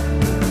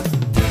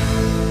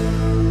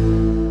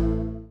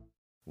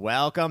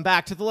 Welcome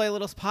back to the Loyal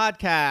Littles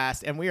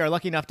Podcast, and we are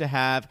lucky enough to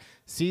have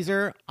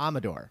Cesar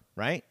Amador,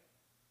 right?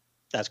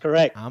 That's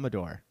correct.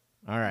 Amador.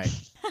 All right.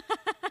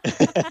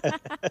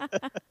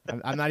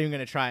 I'm not even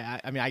going to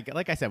try. I mean,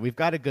 like I said, we've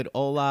got a good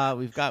hola.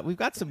 We've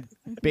got some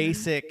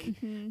basic.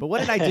 But what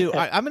did I do?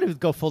 I'm going to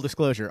go full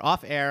disclosure.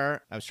 Off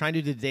air, I was trying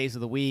to do the days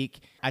of the week.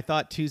 I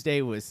thought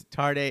Tuesday was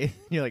tarde.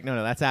 You're like,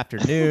 no, that's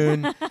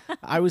afternoon.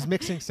 I was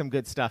mixing some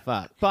good stuff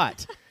up.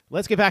 But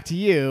let's get back to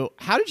you.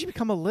 How did you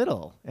become a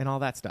little and all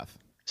that stuff?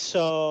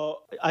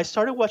 So I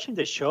started watching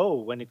the show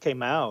when it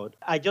came out.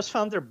 I just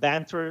found their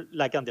banter,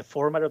 like on the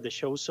format of the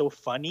show, so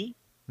funny.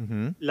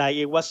 Mm-hmm. Like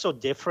it was so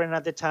different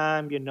at the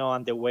time,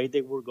 and the way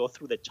they would go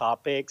through the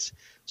topics.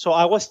 So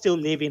I was still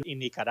living in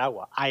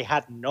Nicaragua. I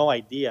had no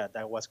idea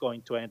that I was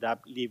going to end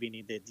up living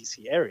in the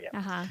DC area.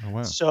 Uh-huh. Oh,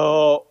 wow.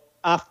 So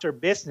after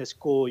business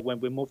school, when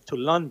we moved to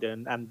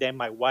London, and then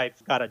my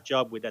wife got a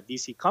job with a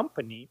DC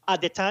company,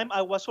 at the time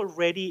I was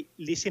already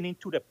listening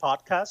to the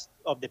podcast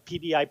of the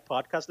PDI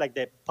podcast, like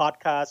the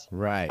podcast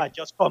had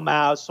just come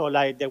out. So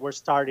like they were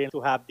starting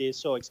to have this.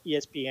 So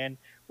ESPN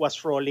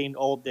was rolling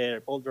all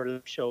their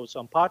shows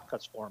on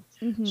podcast form.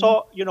 Mm-hmm.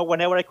 So,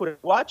 whenever I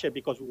couldn't watch it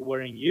because we were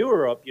in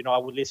Europe, I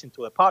would listen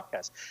to the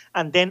podcast.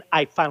 And then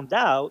I found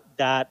out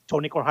that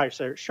Tony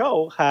Kornheiser's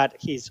show had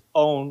his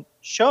own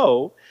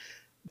show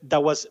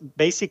that was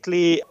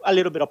basically a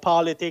little bit of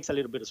politics, a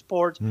little bit of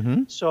sports.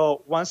 Mm-hmm.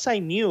 So once I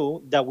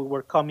knew that we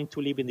were coming to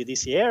live in the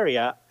DC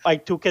area, I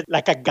took it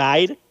like a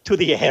guide to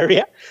the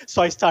area.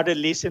 So I started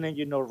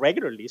listening,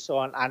 regularly.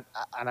 So, and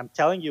I'm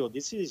telling you,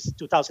 this is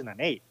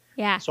 2008.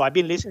 Yeah. So I've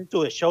been listening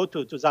to the show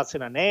to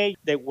 2008,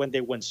 when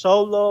they went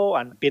solo,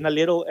 and been a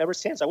little ever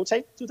since. I would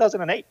say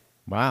 2008.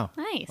 Wow.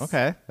 Nice.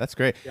 Okay, that's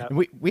great. Yeah. And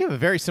we have a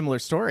very similar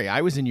story. I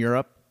was in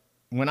Europe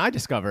when I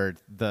discovered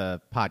the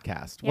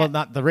podcast. Yeah. Well,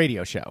 not the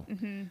radio show,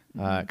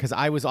 Mm-hmm. because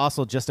I was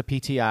also just a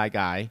PTI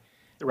guy,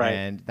 Right.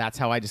 and that's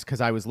how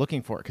because I was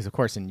looking for it. Because of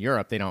course in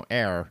Europe they don't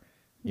air,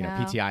 No.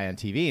 PTI on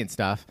TV and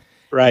stuff.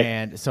 Right.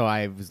 And so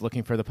I was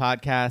looking for the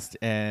podcast,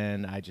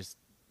 and I just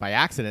by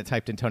accident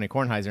typed in Tony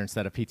Kornheiser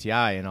instead of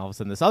PTI, and all of a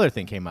sudden this other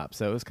thing came up.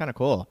 So it was kind of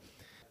cool.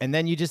 And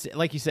then you just,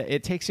 like you said,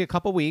 it takes you a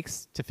couple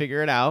weeks to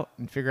figure it out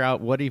and figure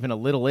out what even a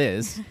little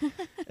is,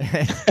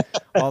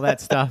 all that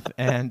stuff.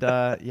 And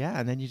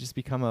and then you just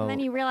become And then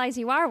you realize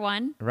you are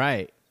one.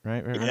 Right.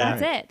 Yeah.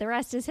 That's it. The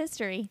rest is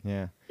history.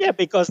 Yeah. Yeah,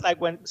 because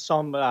like when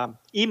some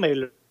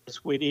emailers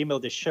would email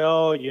the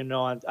show,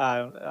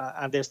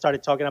 and they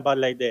started talking about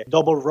like the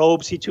double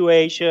robe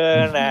situation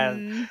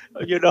and,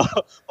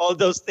 all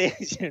those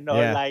things,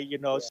 Yeah. like,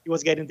 he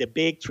was getting the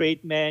big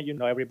treatment,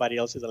 everybody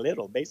else is a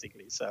little,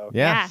 basically. So,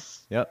 Yeah.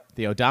 Yep.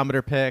 The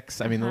odometer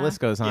picks. I mean, the list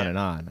goes on Yeah. and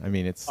on. I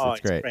mean, it's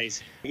it's great.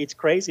 crazy. It's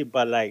crazy,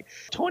 but like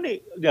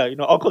Tony,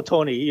 Uncle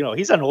Tony,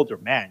 he's an older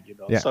man,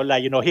 Yeah. So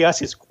like, he has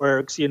his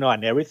quirks,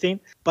 and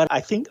everything. But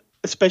I think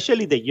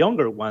especially the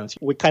younger ones,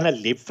 we kind of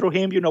live through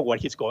him, what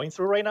he's going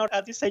through right now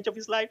at this stage of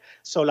his life.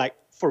 So like,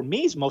 for me,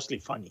 it's mostly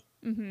funny.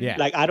 Mm-hmm. Yeah.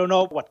 Like, I don't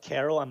know what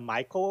Carol and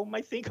Michael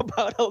might think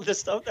about all the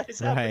stuff that is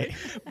happening.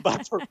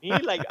 But for me,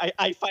 like,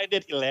 I find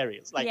it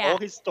hilarious. Like, all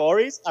his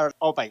stories are,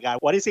 oh my God,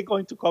 what is he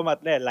going to come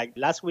at there? Like,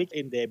 last week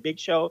in the big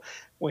show,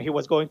 when he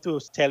was going to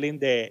telling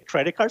the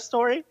credit card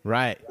story.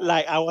 Right.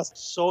 Like, I was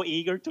so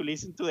eager to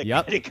listen to the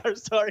credit card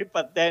story,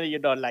 but then,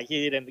 like,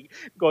 he didn't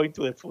go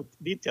into the full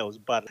details.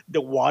 But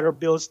the water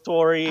bill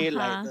story,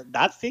 like,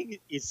 that thing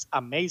is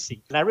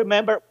amazing. And I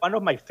remember one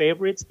of my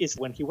favorites is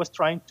when he was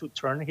trying to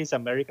turn his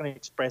American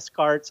Express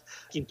cards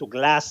into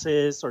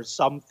glasses or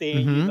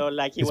something,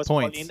 like he His was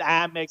points. calling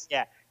Amex.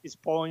 Yeah, his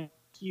point,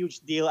 huge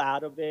deal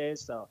out of it.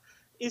 So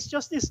it's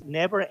just this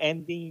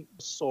never-ending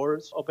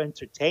source of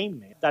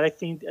entertainment that I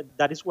think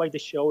that is why the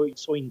show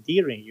is so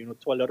endearing,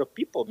 to a lot of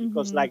people.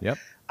 Because, like,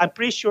 I'm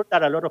pretty sure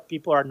that a lot of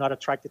people are not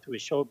attracted to the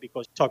show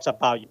because it talks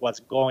about what's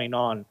going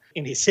on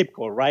in his zip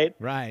code, right?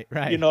 Right.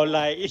 Like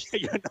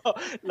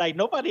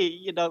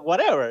nobody,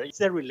 whatever. It's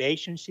the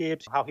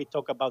relationships, how he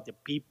talk about the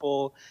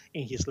people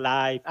in his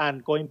life.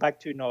 And going back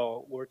to,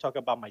 we were talking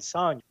about my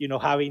son,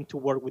 having to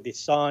work with his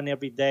son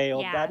every day,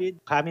 all that,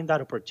 having that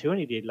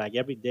opportunity, like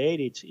every day,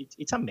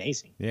 it's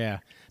amazing. Yeah.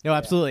 No,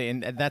 absolutely.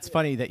 And that's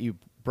funny that you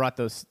brought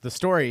the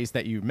stories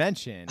that you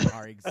mentioned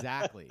are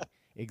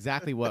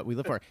exactly what we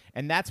look for.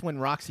 And that's when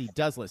Roxy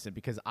does listen,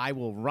 because I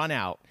will run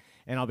out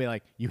and I'll be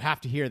like, you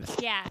have to hear this.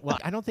 Yeah. Well,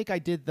 I don't think I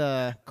did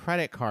the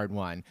credit card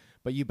one,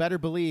 but you better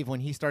believe when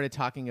he started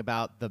talking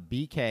about the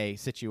BK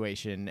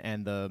situation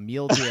and the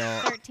meal deal.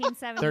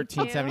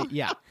 1370.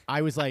 Yeah.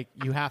 I was like,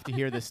 you have to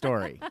hear this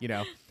story.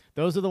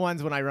 Those are the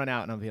ones when I run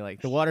out and I'll be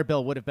like, the water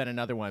bill would have been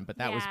another one, but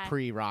that was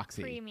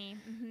pre-Roxy. Pre-me.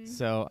 Mm-hmm.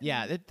 So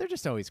yeah, they're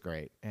just always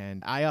great.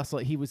 And I also,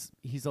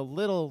 he's a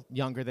little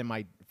younger than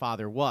my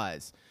father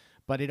was,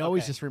 but it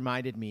always just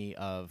reminded me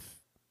of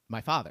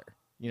my father.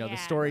 The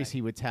stories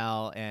he would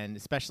tell, and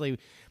especially,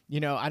 I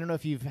don't know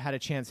if you've had a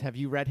chance. Have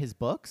you read his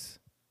books?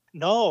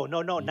 No,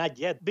 not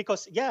yet.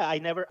 Because I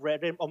never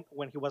read him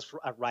when he was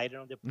writing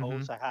on the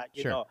post. I had,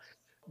 you know,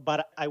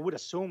 but I would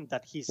assume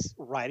that his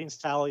writing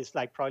style is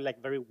probably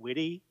very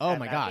witty. Oh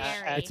my gosh,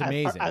 it's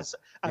amazing.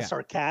 And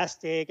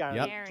sarcastic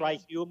and dry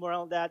humor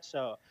on that.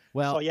 So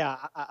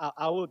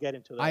I will get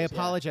into that. I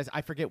apologize.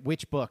 I forget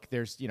which book.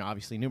 There's,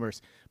 obviously numerous,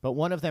 but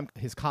one of them,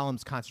 his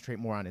columns concentrate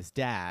more on his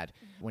dad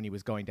when he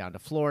was going down to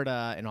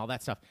Florida and all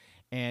that stuff.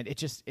 And it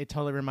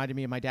totally reminded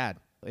me of my dad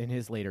in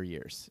his later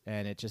years.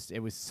 And it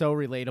was so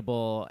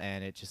relatable,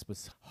 and it just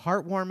was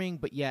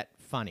heartwarming, but yet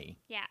funny.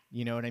 Yeah.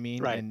 You know what I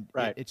mean? Right, and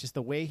right. It's just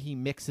the way he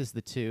mixes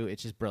the two.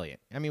 It's just brilliant.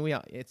 I mean,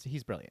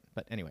 he's brilliant,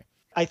 but anyway.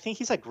 I think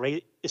he's a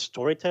great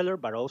storyteller,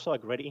 but also a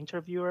great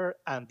interviewer.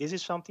 And this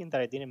is something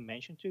that I didn't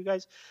mention to you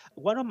guys.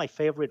 One of my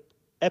favorite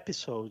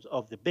episodes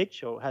of The Big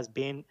Show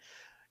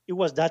it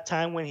was that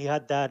time when he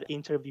had that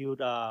interview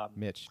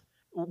Mitch.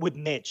 With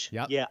Mitch.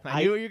 Yep. Yeah.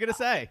 I knew what you were going to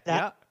say.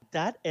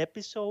 That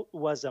episode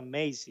was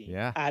amazing.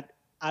 Yeah. And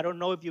I don't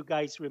know if you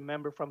guys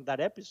remember from that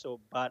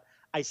episode, but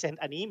I sent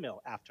an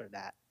email after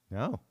that.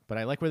 No, but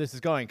I like where this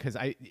is going, because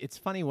it's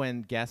funny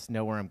when guests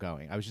know where I'm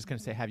going. I was just going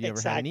to say, have you ever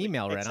had an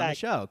email read on the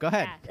show? Go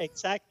ahead. Yeah.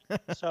 Exactly.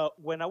 So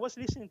when I was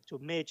listening to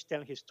Mitch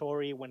telling his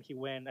story when he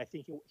went, I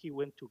think he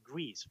went to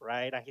Greece,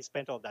 right? And he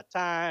spent all that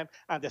time,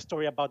 and the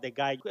story about the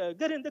guy,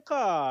 get in the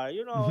car,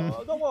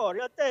 don't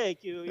worry, I'll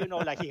take you, he had no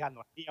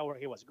idea where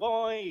he was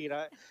going, he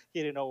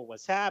didn't know what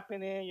was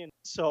happening.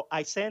 So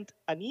I sent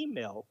an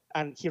email,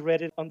 and he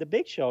read it on The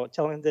Big Show,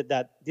 telling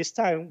that this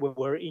time we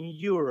were in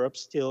Europe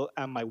still,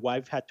 and my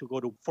wife had to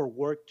go for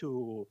work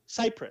to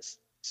Cyprus.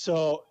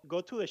 So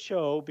go to the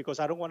show, because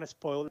I don't want to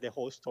spoil the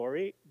whole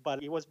story,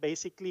 but it was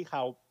basically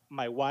how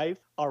my wife,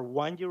 our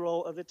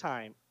 1-year-old at the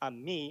time,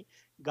 and me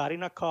got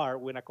in a car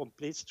with a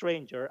complete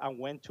stranger and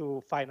went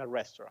to find a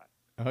restaurant.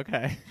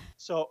 Okay.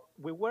 So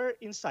we were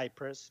in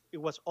Cyprus.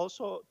 It was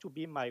also to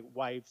be my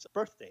wife's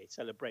birthday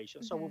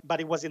celebration. Mm-hmm.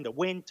 But it was in the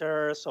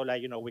winter. So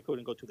we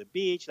couldn't go to the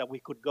beach. We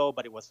could go,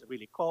 but it was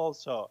really cold.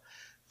 So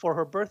for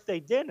her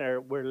birthday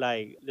dinner, we're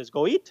like, let's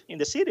go eat in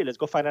the city. Let's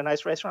go find a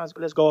nice restaurant.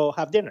 Let's go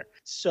have dinner.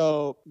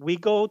 So we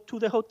go to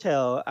the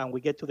hotel, and we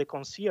get to the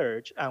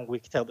concierge, and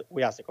we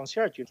ask the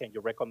concierge, can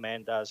you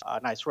recommend us a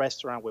nice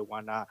restaurant? We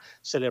want to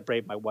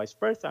celebrate my wife's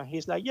birthday. And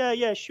he's like,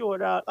 yeah,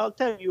 sure. I'll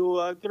tell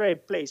you a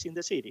great place in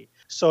the city.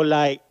 So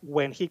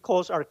when he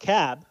calls our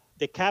cab,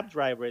 the cab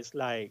driver is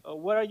like,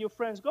 where are your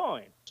friends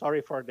going?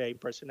 Sorry for the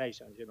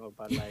impersonations,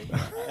 but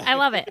I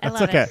love it.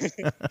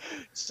 it.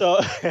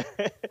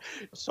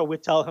 So we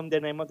tell him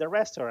the name of the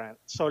restaurant.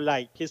 So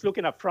he's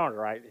looking up front,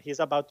 right? He's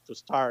about to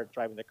start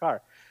driving the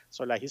car.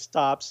 So he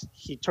stops,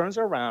 he turns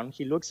around,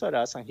 he looks at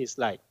us, and he's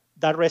like,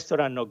 that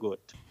restaurant no good.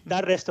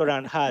 That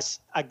restaurant has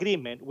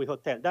agreement with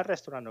hotel. That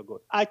restaurant no good.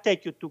 I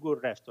take you to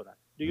good restaurant.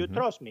 Do you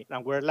trust me?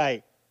 And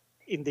we're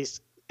in this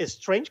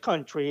strange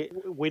country.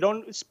 We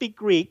don't speak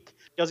Greek,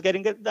 just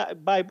getting it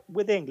by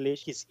with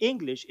English. His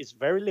English is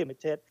very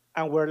limited.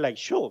 And we're like,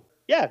 sure,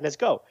 yeah, let's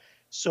go.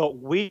 So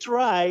we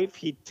drive.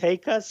 He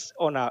take us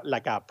on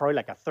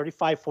probably a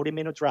 35,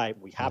 40-minute drive.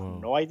 We have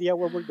no idea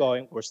where we're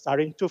going. We're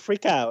starting to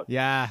freak out.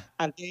 Yeah.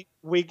 And then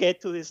we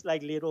get to this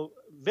little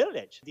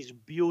village, this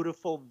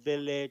beautiful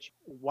village,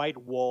 white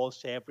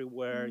walls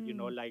everywhere,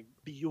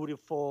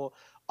 beautiful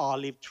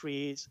olive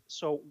trees.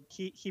 So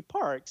he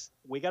parks.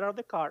 We get out of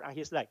the car, and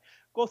he's like,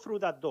 go through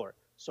that door.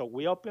 So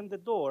we opened the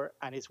door,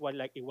 and it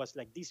was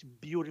this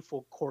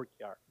beautiful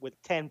courtyard with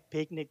 10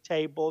 picnic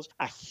tables,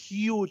 a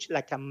huge,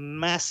 a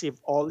massive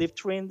olive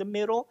tree in the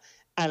middle,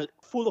 and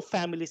full of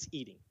families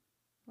eating.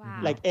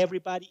 Wow.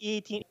 Everybody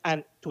eating.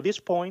 And to this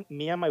point,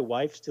 me and my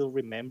wife still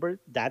remember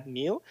that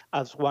meal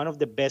as one of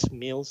the best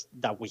meals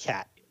that we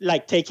had.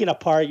 Taking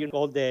apart,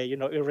 all the,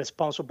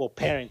 irresponsible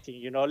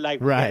parenting,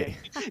 right.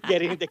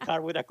 getting in the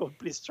car with a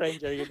complete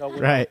stranger, with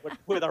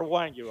our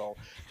 1-year-old.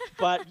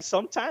 But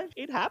sometimes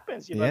it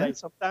happens,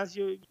 sometimes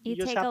you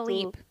just take have a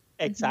leap.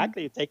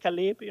 Exactly. You take a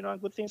leap, and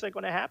good things are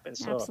going to happen.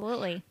 So.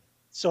 Absolutely.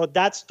 So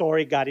that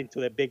story got into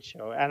The Big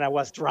Show, and I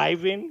was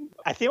driving.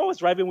 I think I was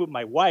driving with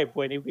my wife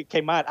when it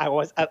came out. I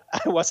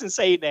wasn't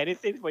saying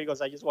anything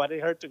because I just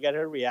wanted her to get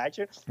her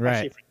reaction.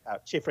 Right.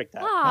 She freaked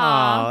out.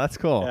 Oh, that's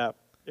cool.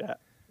 Yeah.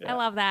 I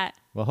love that.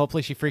 Well,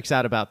 hopefully she freaks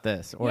out about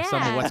this or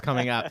some of what's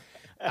coming up.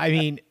 I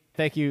mean,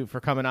 thank you for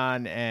coming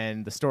on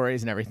and the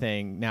stories and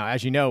everything. Now,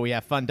 as you know, we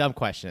have fun, dumb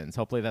questions.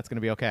 Hopefully that's going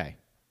to be okay.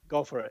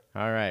 Go for it.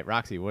 All right,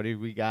 Roxy, what do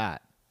we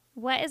got?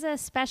 What is a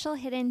special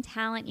hidden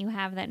talent you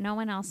have that no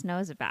one else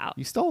knows about?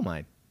 You stole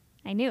mine.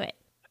 I knew it.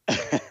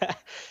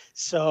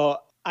 So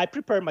I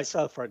prepared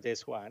myself for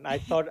this one. I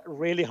thought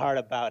really hard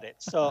about it.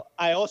 So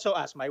I also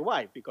asked my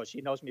wife because she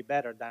knows me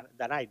better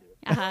than I do.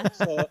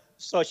 Uh-huh.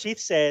 So she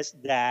says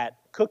that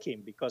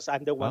cooking, because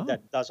I'm the one Oh.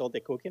 that does all the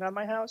cooking at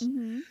my house.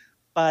 Mm-hmm.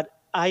 But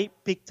I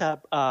picked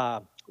up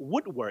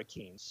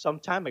woodworking some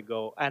time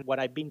ago. And what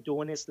I've been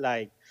doing is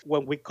like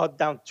when we cut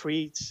down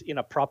trees in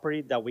a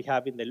property that we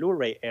have in the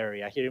Luray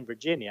area here in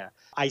Virginia,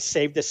 I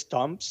save the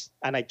stumps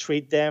and I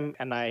treat them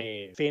and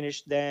I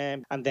finish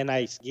them. And then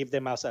I give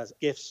them as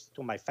gifts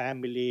to my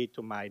family,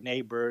 to my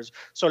neighbors.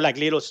 So like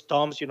little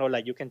stumps,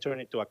 like you can turn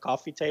into a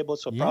coffee table.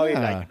 So probably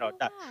Yeah.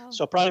 that. Wow.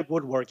 So probably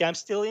woodworking. I'm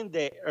still in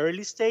the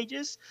early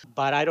stages,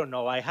 but I don't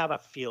know. I have a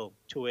feel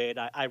to it.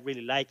 I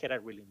really like it. I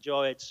really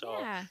enjoy it. So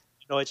Yeah.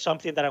 it's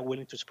something that I'm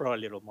willing to explore a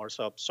little more.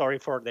 So sorry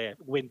for the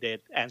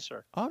winded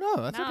answer. Oh, no,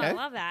 that's No, okay. I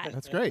love that.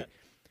 That's great.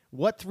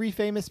 What 3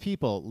 famous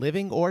people,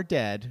 living or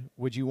dead,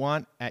 would you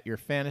want at your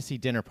fantasy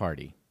dinner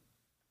party?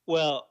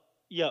 Well,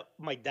 yeah,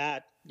 my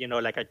dad,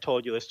 like I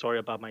told you a story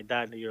about my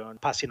dad,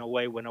 passing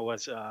away when I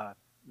was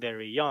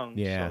very young.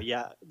 Yeah. So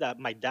yeah, that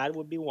my dad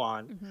would be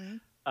one. Mm-hmm.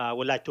 I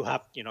would like to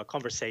have,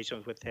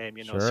 conversations with him,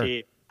 Sure.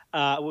 see,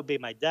 it would be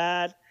my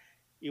dad.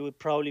 It would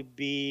probably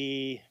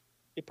be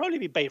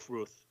Babe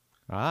Ruth.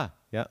 Ah,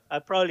 yeah.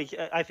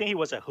 I think he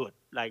was a hood.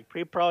 Like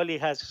he probably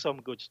has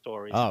some good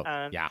stories. Oh,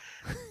 And yeah.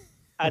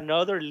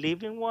 another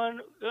living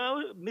one,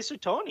 Mr.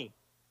 Tony.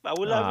 I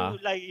would love,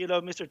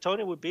 Mr.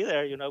 Tony would be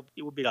there.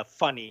 It would be a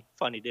funny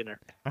dinner.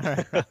 All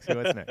right, Roxy,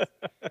 what's next?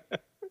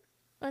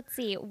 Let's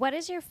see. What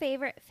is your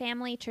favorite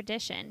family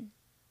tradition?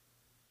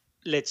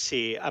 Let's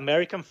see.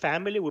 American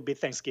family would be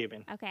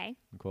Thanksgiving. Okay.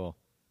 Cool.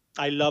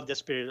 I love the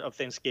spirit of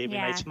Thanksgiving.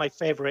 Yeah. It's my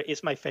favorite.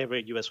 It's my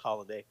favorite U.S.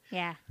 holiday.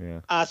 Yeah.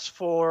 Yeah. As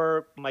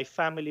for my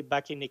family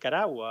back in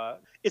Nicaragua,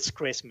 it's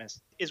Christmas.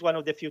 It's one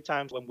of the few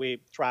times when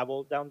we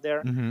travel down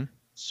there. Mm-hmm.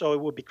 So it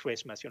would be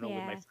Christmas, with my Yeah.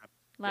 family.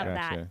 Love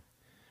that.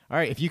 All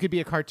right, if you could be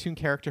a cartoon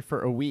character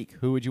for a week,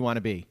 who would you want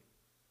to be?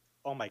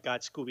 Oh my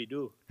God, Scooby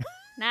Doo.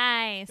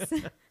 Nice.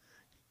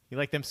 You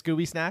like them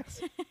Scooby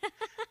snacks?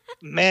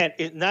 Man,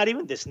 it's not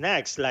even the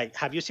snacks. Like,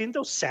 have you seen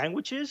those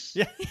sandwiches?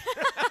 Yeah.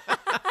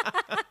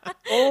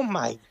 Oh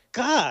my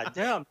God,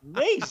 they're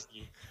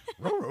amazing.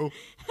 Oh,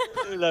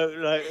 Shaggy,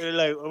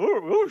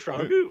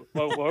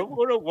 what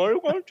are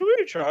you going to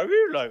eat, Shaggy?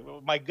 Like,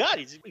 oh my God,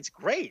 it's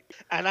great.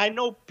 And I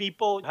know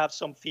people have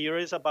some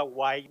theories about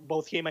why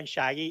both him and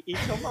Shaggy eat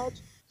so much.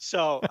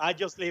 So I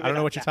just leave it. I don't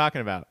know at what you're that. talking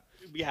about.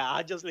 Yeah,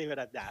 I'll just leave it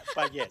at that.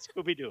 But yes,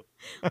 Scooby Doo.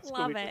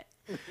 Love it.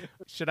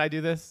 Should I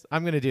do this?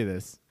 I'm going to do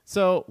this.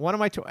 So one of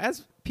my,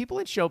 as people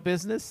in show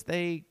business,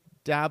 they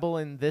dabble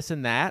in this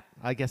and that.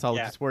 I guess I'll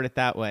just word it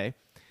that way.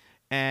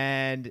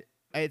 And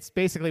it's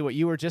basically what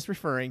you were just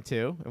referring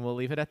to, and we'll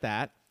leave it at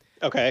that.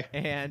 Okay.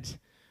 And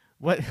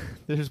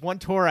there's one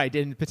tour I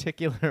did in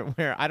particular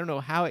where I don't know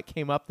how it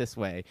came up this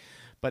way,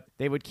 but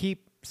they would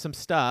keep some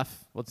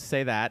stuff, let's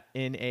say that,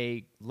 in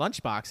a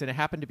lunchbox, and it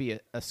happened to be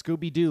a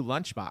Scooby-Doo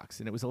lunchbox,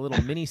 and it was a little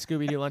mini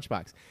Scooby-Doo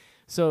lunchbox.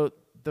 So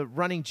the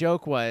running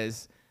joke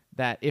was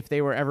that if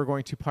they were ever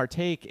going to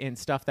partake in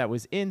stuff that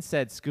was in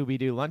said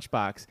Scooby-Doo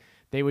lunchbox,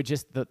 they would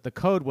just, the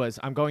code was,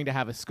 I'm going to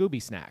have a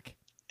Scooby snack.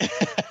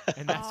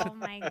 And that's Oh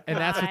my gosh. and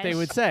that's what they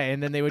would say,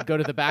 and then they would go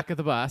to the back of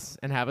the bus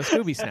and have a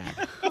Scooby snack.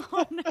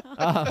 Oh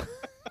no.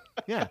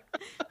 Yeah.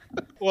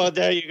 Well,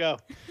 there you go.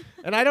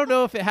 And I don't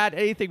know if it had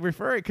anything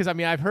referring, because I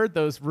mean I've heard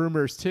those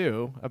rumors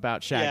too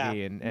about Shaggy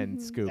Yeah. and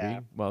Scooby. Yeah.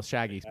 Well,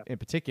 Shaggy in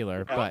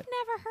particular, but I've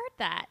never heard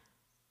that.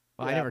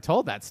 well, I Yeah. never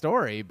told that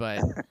story.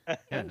 But yeah.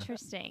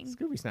 Interesting.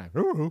 Scooby snack.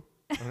 Ooh.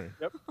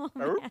 Yep. All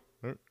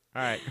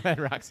right, go ahead,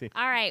 Roxy.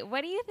 All right.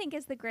 What do you think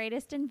is the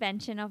greatest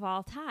invention of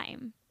all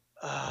time?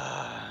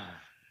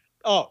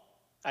 Oh,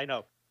 I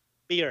know.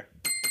 Beer.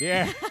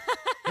 Yeah,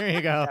 there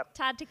you go.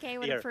 Todd Takei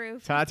would Beer.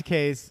 approve. Todd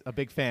Takei's a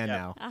big fan Yeah.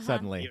 now. Uh-huh.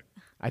 Suddenly, Beer.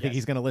 I think Yes.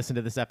 he's going to listen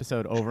to this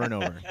episode over and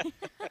over.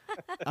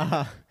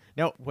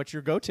 No, what's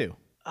your go-to?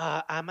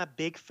 I'm a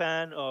big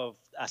fan of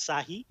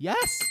Asahi.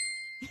 Yes,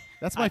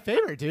 that's my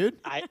favorite, dude.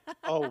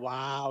 Oh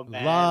wow,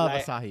 man! Love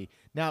Like, Asahi.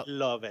 Now,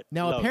 Love it.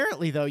 Now, love it.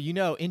 apparently,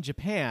 though, in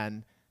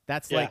Japan,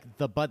 that's Yeah. like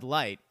the Bud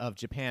Light of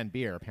Japan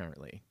beer,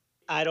 apparently.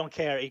 I don't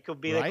care. It could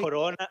be Right? the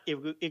Corona.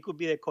 It could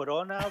be the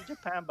Corona of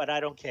Japan, but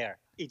I don't care.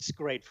 It's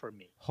great for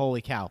me.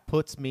 Holy cow,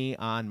 puts me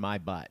on my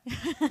butt.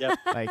 Yep.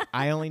 Like,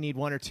 I only need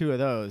 1 or 2 of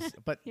those.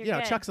 But, You're you know,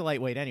 good. Chuck's a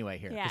lightweight anyway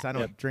here because Yeah. I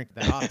don't drink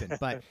that often.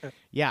 But,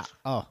 yeah.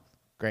 Oh,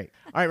 great.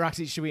 All right,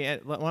 Roxy,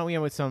 why don't we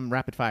end with some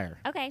rapid fire?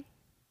 Okay.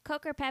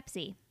 Coke or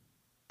Pepsi?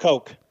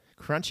 Coke,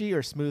 Crunchy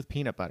or smooth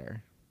peanut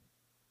butter?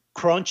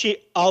 crunchy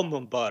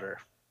almond butter.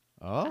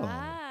 Oh.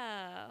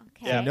 Oh,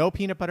 okay. So no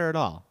peanut butter at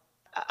all.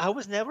 I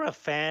was never a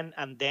fan,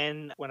 and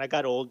then when I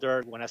got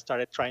older, when I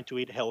started trying to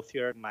eat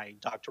healthier, my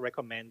doctor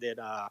recommended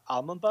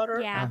almond butter.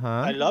 Yeah. Uh-huh.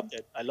 I loved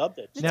it.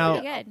 It's Now-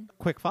 pretty good.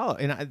 Quick follow.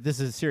 And this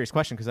is a serious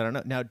question because I don't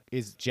know. Now,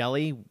 is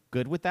jelly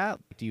good with that?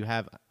 Do you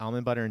have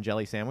almond butter and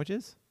jelly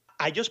sandwiches?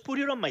 I just put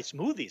it on my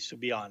smoothies, to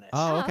be honest.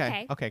 Oh, Oh, okay.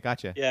 okay. Okay,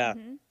 gotcha. Yeah,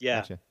 Mhm.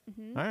 yeah. Gotcha.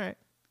 Mhm. All right.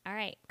 All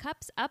right.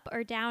 Cups up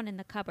or down in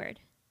the cupboard?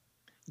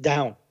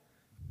 Down.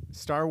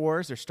 Star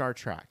Wars or Star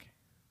Trek?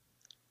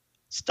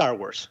 Star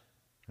Wars.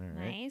 All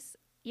right. Nice.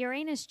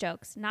 Uranus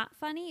jokes, not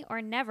funny or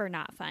never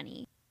not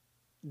funny?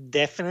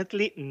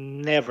 Definitely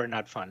never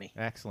not funny.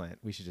 Excellent.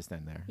 We should just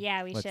end there.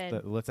 Yeah, we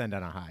should. Let's end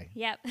on a high.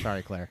 Yep.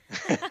 Sorry, Claire.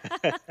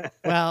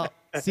 Well,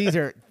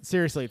 Cesar,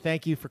 seriously,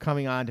 thank you for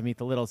coming on to Meet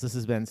the Littles. This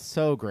has been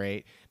so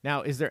great.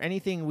 Now, is there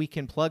anything we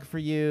can plug for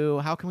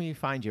you? How can we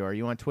find you? Are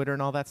you on Twitter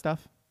and all that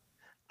stuff?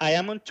 I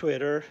am on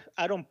Twitter.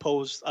 I don't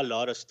post a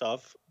lot of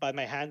stuff, but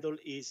my handle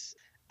is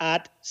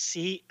at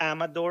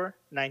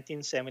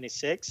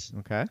Amador1976.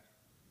 Okay.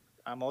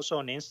 I'm also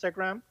on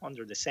Instagram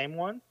under the same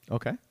one.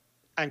 Okay.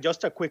 And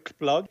just a quick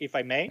plug, if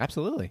I may.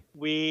 Absolutely.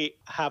 We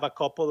have a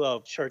couple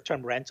of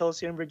short-term rentals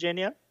here in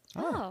Virginia.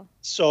 Oh.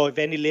 So if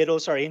any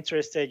littles are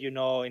interested, in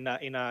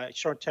a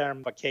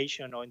short-term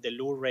vacation or in the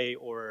Luray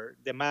or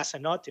the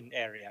Massanutten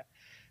area,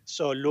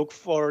 so look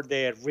for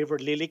the River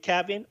Lily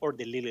Cabin or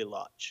the Lily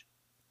Lodge.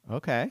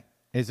 Okay.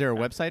 Is there a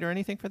website or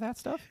anything for that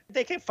stuff?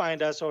 They can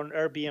find us on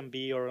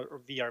Airbnb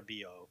or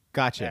VRBO.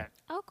 Gotcha.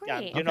 Oh,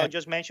 Yeah, great.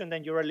 just mention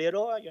that you're a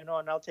little,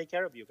 and I'll take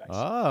care of you guys.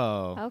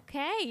 Oh.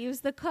 Okay, use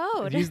the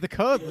code. Use the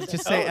code. Let's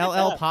just say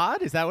LL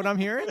Pod. Is that what I'm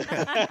hearing?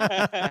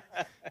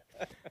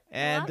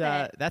 And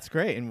Love it. that's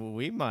great. And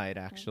we might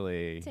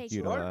actually Take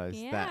utilize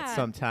it. that Yeah.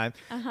 sometime.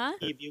 Uh-huh.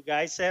 If you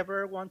guys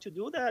ever want to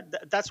do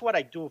that, that's what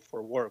I do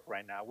for work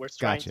right now. We're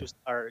trying Gotcha. to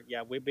start.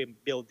 Yeah, we've been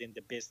building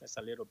the business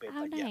a little bit.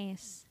 Oh, but yeah.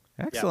 nice.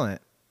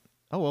 Excellent.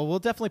 Oh, well, we'll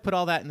definitely put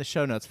all that in the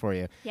show notes for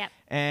you. Yep.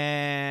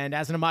 And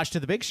as an homage to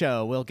the big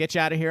show, we'll get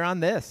you out of here on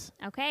this.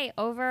 Okay,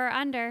 over or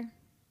under?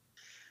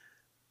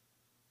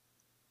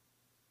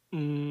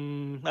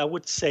 I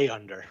would say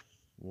under.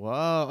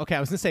 Whoa. Okay, I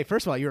was going to say,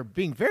 first of all, you were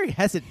being very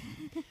hesitant.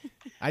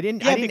 I didn't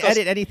because-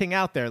 edit anything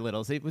out there,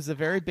 Littles. It was a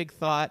very big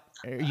thought.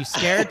 Are you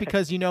scared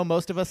because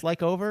most of us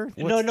like over?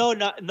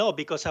 No,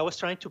 because I was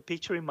trying to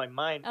picture in my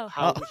mind Oh.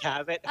 how we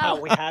have it, how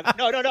we have it.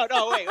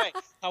 No, wait.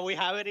 How we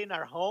have it in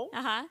our home.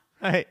 Uh-huh.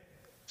 Right.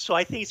 So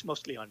I think it's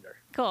mostly under.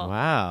 Cool.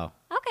 Wow.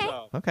 Okay.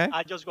 So Okay.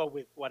 I just go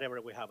with whatever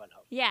we have at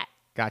home. Yeah,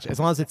 Gotcha. As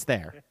long as it's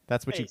there.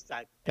 That's what you.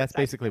 Exactly. That's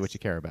basically what you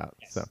care about.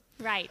 Yes. So.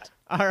 right.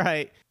 All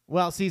right.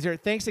 Well, Cesar,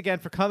 thanks again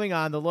for coming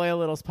on the Loyal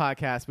Littles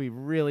podcast. We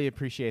really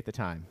appreciate the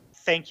time.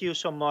 Thank you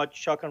so much,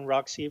 Chuck and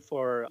Roxy,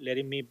 for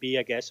letting me be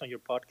a guest on your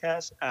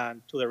podcast.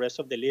 And to the rest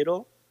of the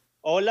little,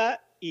 hola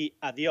y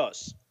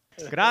adios.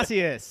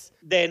 Gracias.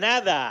 De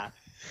nada.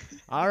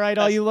 All right,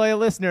 all you loyal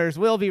listeners,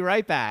 we'll be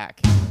right back.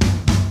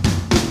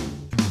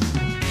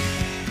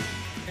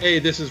 Hey,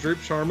 this is Roop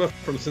Sharma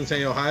from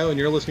Cincinnati, Ohio, and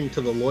you're listening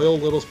to the Loyal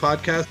Littles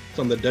podcast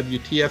on the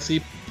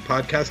WTFC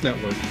Podcast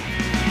Network.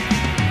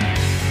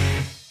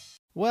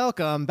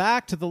 Welcome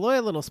back to the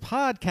Loyal Littles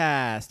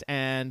podcast,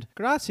 and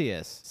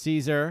gracias,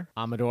 Cesar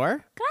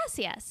Amador,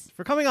 Gracias.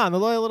 for coming on the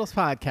Loyal Littles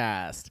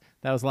podcast.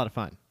 That was a lot of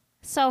fun.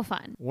 So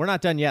fun. We're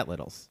not done yet,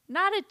 Littles.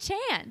 Not a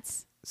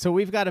chance. So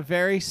we've got a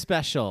very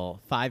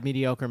special 5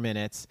 mediocre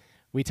minutes.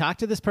 We talked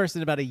to this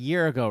person about a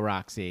year ago,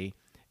 Roxy,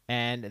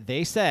 and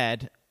they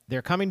said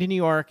they're coming to New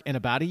York in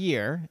about a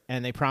year,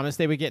 and they promised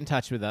they would get in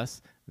touch with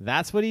us.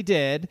 That's what he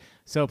did.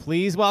 So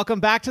please welcome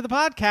back to the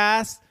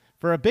podcast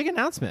for a big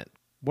announcement.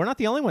 We're not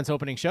the only ones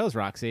opening shows,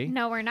 Roxy.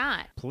 No, we're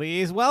not.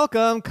 Please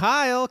welcome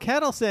Kyle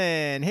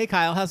Kettleson. Hey,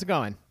 Kyle, how's it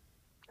going?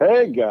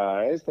 Hey,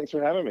 guys. Thanks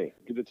for having me.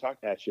 Good to talk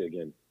at you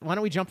again. Why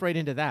don't we jump right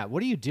into that?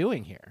 What are you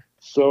doing here?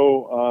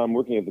 So I'm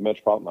working at the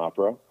Metropolitan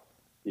Opera.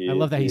 I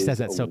love that he It says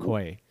is that so a-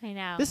 coy. I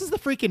know. This is the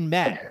freaking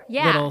Met,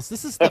 Yeah. Littles.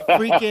 This is the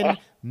freaking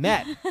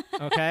Met,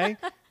 okay?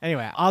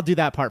 Anyway, I'll do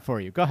that part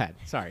for you. Go ahead.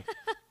 Sorry.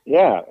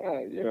 Yeah,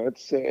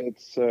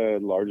 it's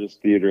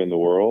largest theater in the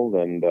world,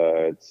 and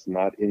it's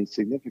not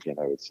insignificant.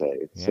 I would say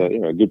it's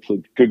Yeah. a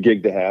good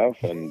gig to have.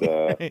 And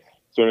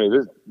so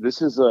anyway,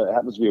 this is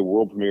happens to be a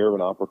world premiere of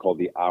an opera called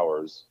The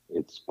Hours.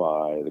 It's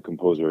by the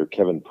composer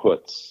Kevin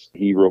Putz.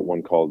 He wrote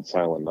one called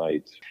Silent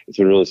Night. It's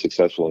been really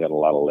successful. Got a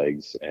lot of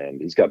legs,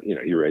 and he's got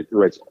he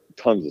writes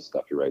tons of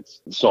stuff. He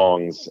writes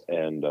songs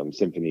and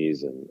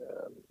symphonies, and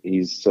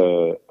he's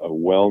a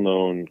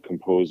well-known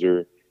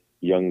composer,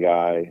 young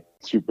guy,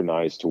 super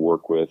nice to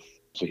work with.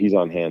 So he's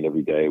on hand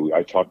every day.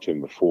 I talked to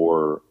him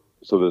before.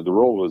 So the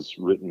role was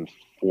written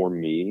for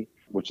me,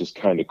 which is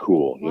kind of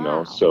cool, you know?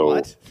 Wow. So,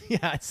 What? Yeah,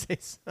 I'd say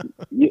so.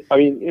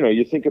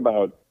 you think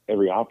about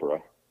every opera,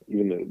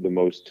 even the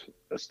most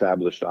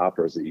established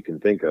operas that you can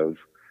think of,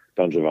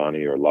 Don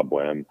Giovanni or La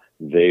Boheme,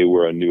 they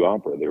were a new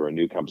opera. They were a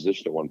new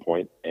composition at one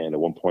point. And at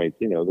one point,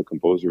 the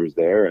composer was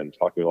there and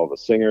talking with all the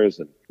singers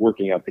and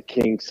working out the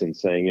kinks and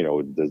saying,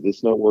 does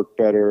this note work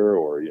better?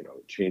 Or,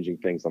 changing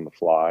things on the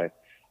fly.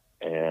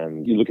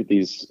 And you look at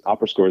these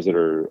opera scores that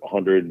are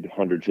 100,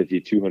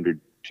 150,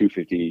 200,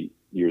 250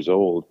 years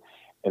old,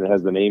 and it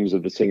has the names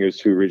of the singers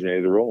who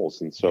originated the roles.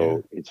 And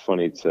so It's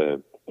funny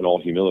to, in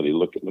all humility,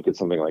 look at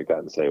something like that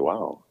and say,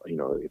 wow,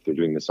 if they're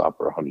doing this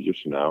opera 100 years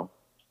from now,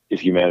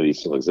 if humanity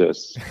still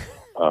exists,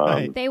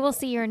 Right. They will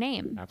see your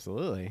name.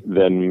 Absolutely.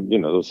 then,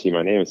 they'll see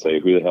my name and say,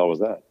 who the hell was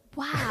that?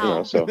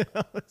 Wow. So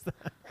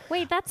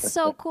Wait, that's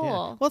so cool.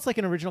 Yeah. Well, it's like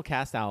an original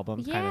cast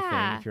album kind of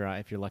Yeah. thing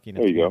if you're lucky enough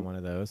There to you be go. on one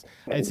of those.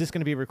 Is this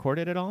going to be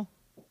recorded at all?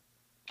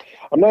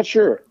 I'm not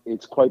sure.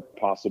 It's quite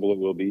possible it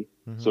will be.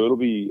 So it'll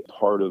be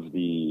part of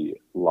the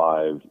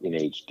live in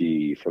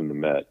HD from the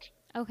Met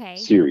Okay.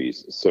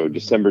 series. So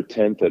December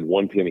 10th at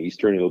 1 p.m.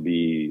 Eastern, it'll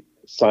be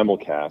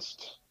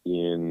simulcast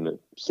in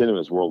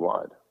cinemas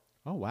worldwide.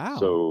 Oh, wow.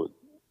 So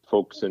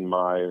folks in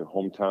my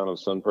hometown of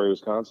Sun Prairie,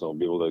 Wisconsin will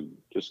be able to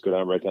just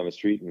go right down the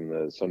street in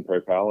the Sun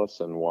Prairie Palace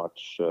and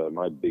watch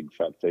my big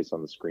fat face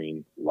on the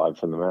screen live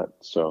from the Met.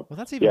 So, well,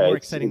 that's even more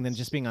exciting than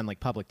just being on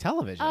like public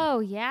television. Oh,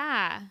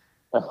 yeah.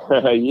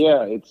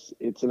 Yeah,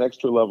 it's an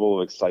extra level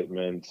of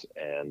excitement,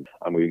 and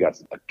we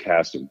got a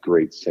cast of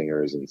great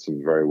singers and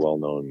some very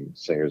well-known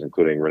singers,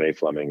 including Renee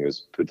Fleming,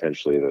 who's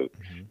potentially the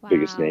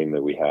biggest name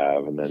that we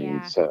have, and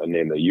then a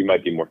name that you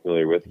might be more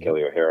familiar with,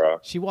 Kelly O'Hara.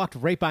 She walked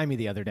right by me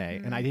the other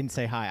day, and I didn't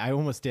say hi. I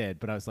almost did,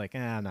 but I was like,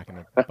 I'm not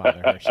going to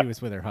bother her. She was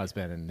with her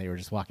husband, and they were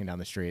just walking down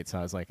the street, so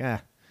I was like,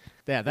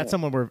 that's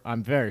someone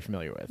I'm very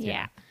familiar with.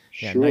 Yeah.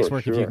 Yeah, sure, Nice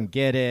Work If You Can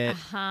Get It,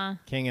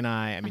 King and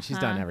I mean, she's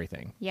done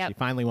everything. Yep. She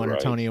finally won her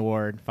Tony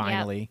Award,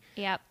 finally.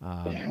 Yep.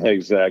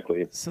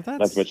 Exactly. So that's...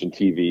 Not to mention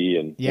TV.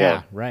 And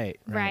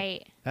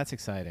Right. That's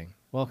exciting.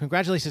 Well,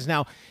 congratulations.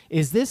 Now,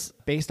 is this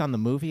based on the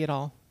movie at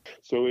all?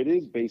 So it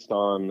is based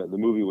on the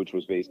movie, which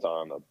was based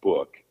on a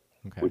book,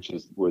 which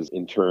was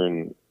in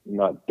turn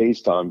not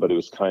based on, but it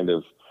was kind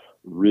of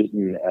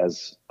written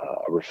as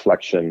a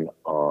reflection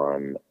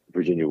on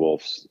Virginia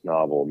Woolf's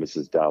novel,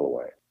 Mrs.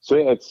 Dalloway. So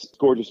yeah, it's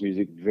gorgeous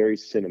music, very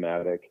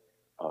cinematic.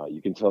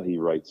 You can tell he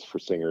writes for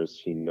singers.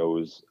 He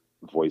knows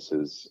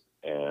voices,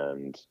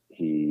 and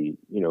he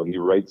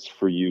writes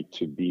for you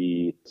to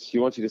be. He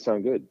wants you to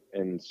sound good,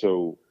 and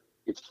so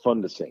it's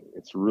fun to sing.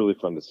 It's really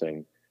fun to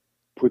sing.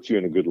 Puts you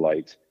in a good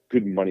light.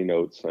 Good money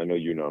notes. I know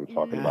you know what I'm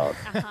talking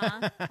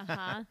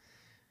about.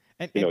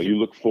 And you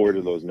look forward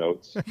to those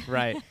notes.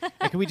 Right.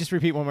 And can we just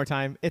repeat one more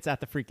time? It's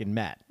at the freaking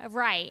Met.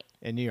 Right.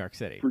 In New York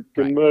City.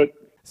 Freaking Met.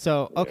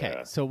 So,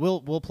 so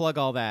we'll plug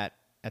all that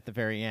at the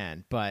very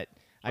end. But,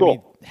 cool. I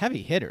mean,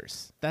 heavy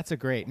hitters. That's a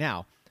great...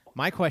 Now,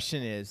 my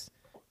question is,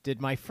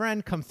 did my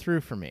friend come through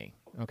for me?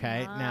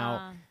 Okay.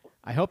 Now,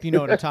 I hope you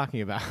know what I'm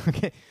talking about.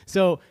 Okay.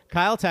 So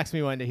Kyle texted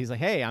me one day. He's like,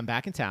 hey, I'm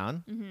back in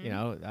town.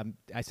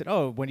 I said,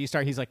 oh, when do you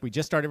start? He's like, we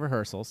just started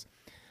rehearsals.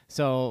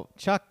 So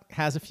Chuck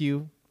has a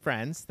few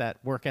friends that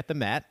work at the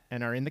Met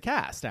and are in the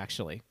cast,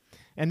 actually.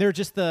 And they're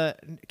just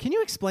can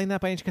you explain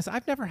that by any chance? Because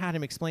I've never had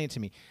him explain it to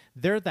me.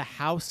 They're the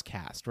house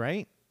cast,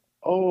 right?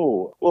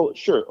 Oh, well,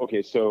 sure.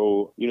 Okay,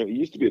 so, it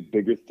used to be a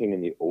bigger thing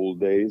in the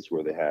old days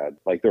where they had,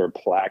 like, there are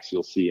plaques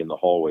you'll see in the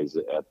hallways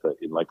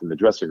in the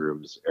dressing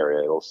rooms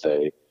area. It'll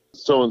say,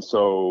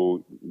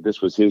 so-and-so,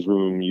 this was his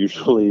room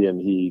usually, and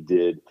he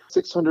did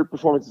 600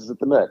 performances at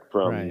the Met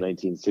from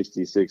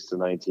 1966 to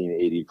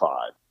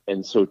 1985.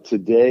 And so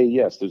today,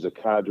 yes, there's a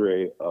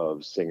cadre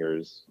of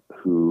singers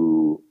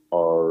who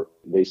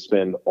they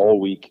spend all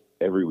week,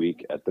 every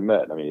week at the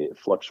Met. I mean, it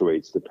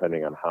fluctuates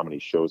depending on how many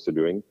shows they're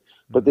doing,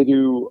 but they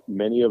do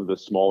many of the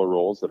smaller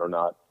roles that are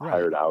not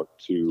hired out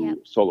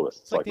to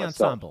soloists. It's like the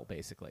myself. ensemble,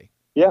 basically.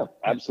 Yeah,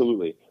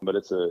 absolutely. But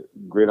it's a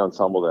great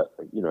ensemble that,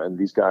 and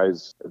these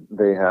guys,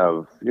 they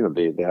have,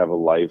 they have a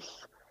life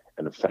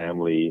and a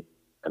family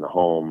and a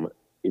home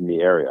in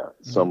the area.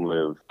 Some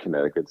live in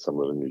Connecticut, some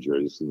live in New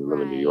Jersey, some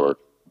live in New York.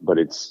 But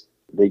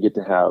they get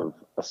to have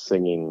a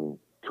singing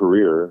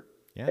career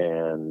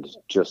and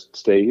just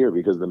stay here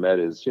because the Met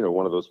is,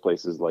 one of those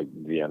places like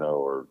Vienna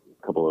or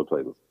a couple of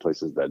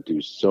places that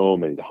do so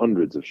many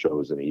hundreds of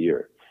shows in a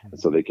year. And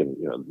so they can,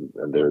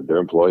 and they're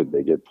employed.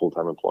 They get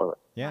full-time employment.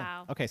 Yeah.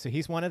 Wow. Okay, so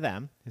he's one of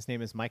them. His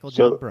name is Michael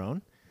John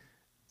Brown.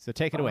 So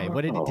take it away.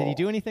 What did he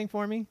do anything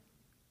for me?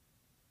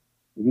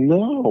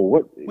 No.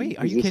 What? Wait,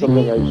 are is you this kidding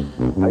me?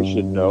 something I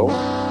should know?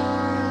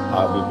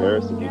 I'll be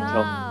embarrassed if you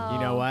tell me. You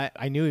know what?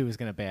 I knew he was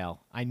going to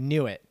bail. I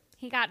knew it.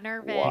 He got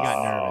nervous. Wow. He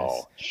got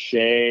nervous.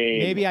 Shame.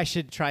 Maybe I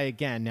should try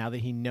again now that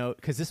he knows,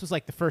 because this was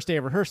like the first day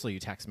of rehearsal you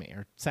text me,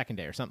 or second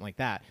day or something like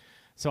that.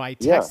 So I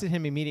texted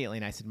him immediately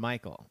and I said,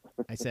 Michael,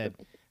 I said,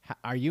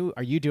 are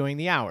you doing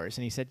the hours?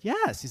 And he said,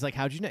 yes. He's like,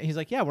 how'd you know? He's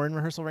like, yeah, we're in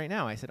rehearsal right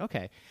now. I said,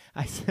 okay.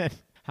 I said,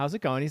 how's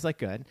it going? He's like,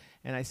 good.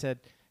 And I said,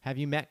 have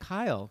you met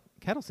Kyle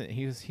Kettleson?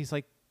 He's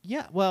like,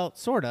 yeah, well,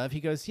 sort of.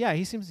 He goes, yeah,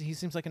 he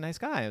seems like a nice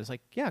guy. I was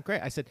like, yeah,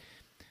 great. I said,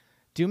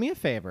 do me a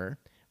favor.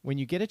 When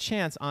you get a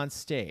chance on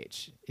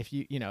stage, if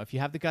you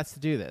have the guts to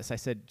do this, I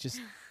said, just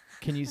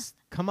can you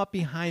come up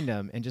behind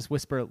him and just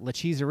whisper La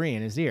Cheeserie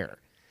in his ear?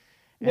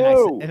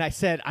 And I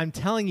said, I'm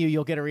telling you,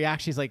 you'll get a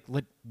reaction. He's like,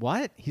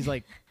 what? He's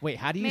like, wait,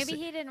 how do you Maybe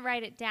he didn't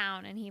write it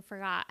down and he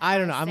forgot. I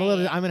don't know. I'm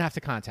going to have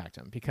to contact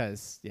him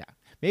because,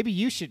 maybe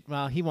you should.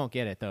 Well, he won't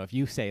get it, though, if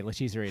you say La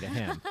Cheeserie to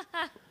him.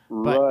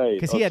 Right.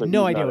 Because he had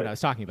no idea what I was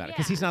talking about.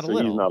 Because he's not a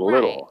little. He's not a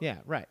little. Yeah,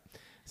 right.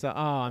 So,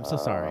 I'm so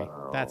sorry.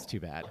 That's too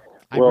bad.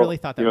 I Well, really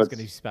thought that was going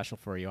to it's- be special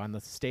for you on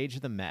the stage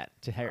of the Met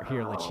to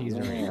hear La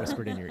Cheeserie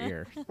whispered in your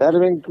ear. That'd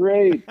have been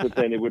great, but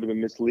then it would have been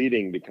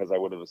misleading because I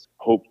would have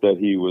hoped that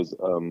he was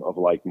of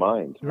like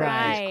mind.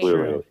 Right. He's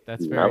clearly True.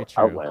 That's he's very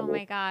true. outlandish. Oh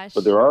my gosh.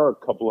 But there are a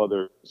couple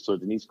other. So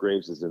Denise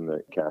Graves is in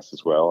the cast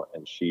as well,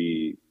 and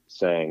she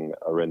sang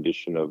a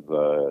rendition of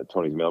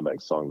Tony's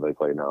Mailbag song that they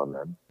play now and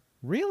then.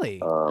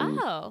 Really?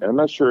 Oh. And I'm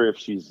not sure if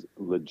she's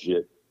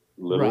legit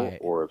Little, Right.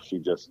 or if she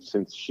just,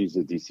 since she's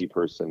a DC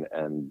person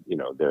and,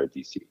 they're a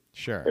DC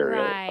Sure.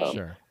 area. Right.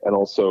 Sure. And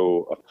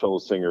also a fellow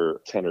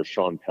singer, tenor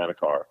Sean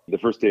Panikar. The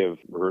first day of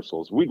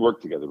rehearsals, we'd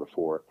worked together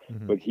before,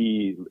 but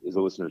he is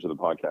a listener to the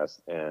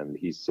podcast, and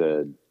he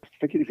said, I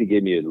forget if he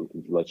gave me a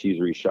La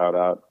Cheeserie shout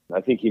out.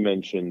 I think he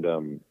mentioned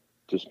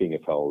just being a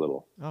fellow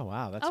Little. Oh,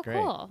 wow. That's Oh, great.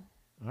 cool.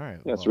 All right.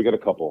 Yeah, so we got a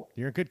couple.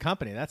 You're in good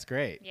company. That's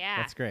great. Yeah.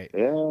 That's great.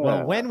 Yeah.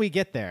 Well, when we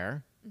get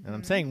there, and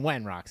I'm saying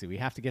when, Roxy, we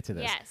have to get to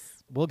this.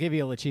 Yes. We'll give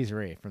you a La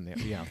Cheeserie from the,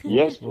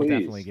 Yes, we'll please.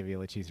 definitely give you a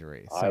La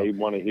Cheeserie. So, I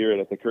want to hear it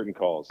at the curtain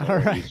calls. All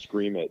right. You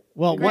scream it.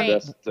 Well, in the Great.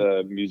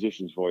 best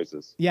musicians'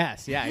 voices.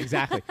 yes, yeah,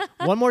 exactly.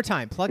 One more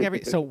time, plug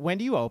so when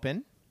do you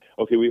open?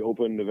 Okay, we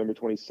open November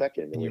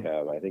 22nd, and we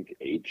have, I think,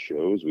 8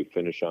 shows. We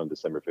finish on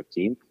December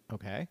 15th.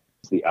 Okay.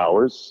 It's the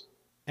hours.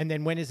 And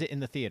then when is it in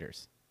the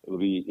theaters? It'll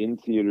be in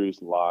theaters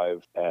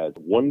live at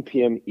 1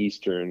 p.m.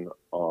 Eastern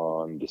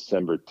on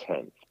December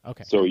 10th.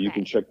 Okay. So you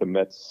can check the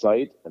Mets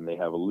site, and they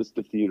have a list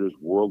of theaters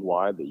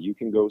worldwide that you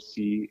can go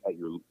see at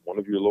one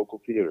of your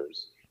local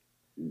theaters.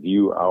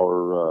 View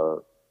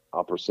our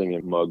opera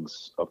singing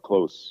mugs up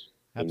close.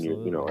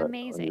 Absolutely.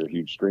 Amazing. On your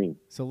huge screen.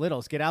 So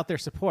Littles, get out there,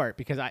 support,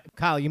 because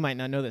Kyle, you might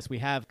not know this. We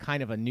have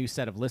kind of a new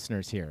set of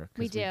listeners here.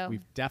 'Cause We do.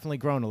 We've definitely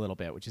grown a little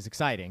bit, which is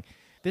exciting.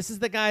 This is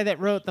the guy that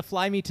wrote the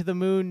Fly Me to the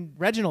Moon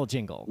Reginald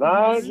jingle.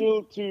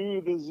 Nigel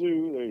to the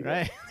zoo. There you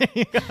Right? There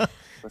you go.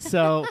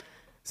 So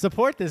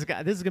support this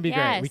guy. This is going to be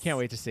great. Yes. We can't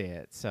wait to see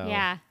it. So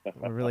Yeah.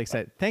 we're really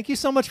excited. Thank you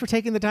so much for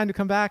taking the time to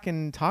come back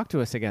and talk to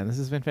us again. This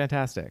has been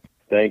fantastic. go.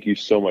 Thank you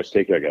so much.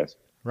 Take care, guys.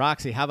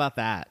 Roxy, how about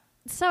that?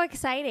 So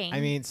exciting. I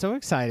mean, so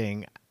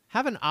exciting.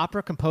 Have an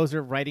opera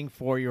composer writing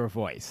for your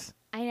voice.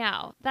 I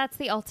know. That's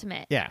the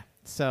ultimate. Yeah.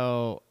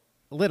 So,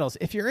 Littles,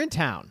 if you're in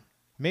town,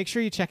 make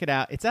sure you check it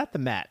out. It's at the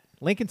Met,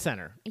 Lincoln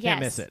Center. Can't Yes.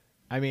 miss it.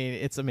 I mean,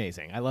 it's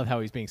amazing. I love how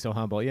he's being so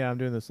humble. Yeah, I'm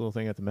doing this little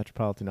thing at the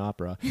Metropolitan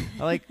Opera. I'm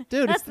like,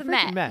 dude, That's it's the the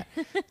freaking Met.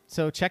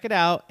 So check it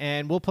out,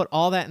 and we'll put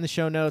all that in the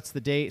show notes, the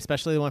date,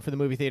 especially the one for the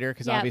movie theater,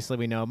 because Yep. obviously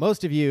we know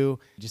most of you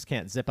just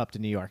can't zip up to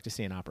New York to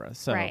see an opera.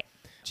 So Right.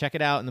 check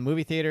it out in the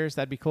movie theaters.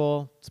 That'd be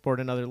cool. Support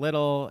another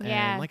Little.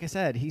 Yeah. And like I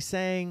said, he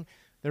sang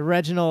the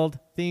Reginald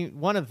theme,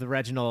 one of the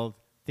Reginald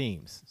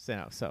themes.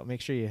 So make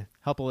sure you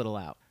help a little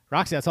out.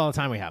 Roxy, that's all the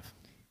time we have.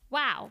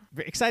 Wow.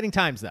 Exciting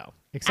times, though.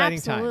 Exciting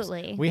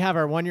Absolutely. times. We have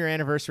our 1-year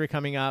anniversary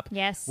coming up.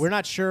 Yes. We're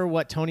not sure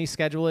what Tony's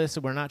schedule is, so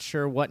we're not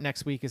sure what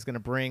next week is going to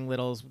bring.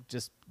 Littles,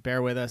 just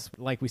bear with us.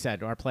 Like we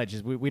said, our pledge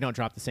is we don't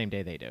drop the same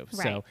day they do.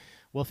 Right. So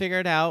we'll figure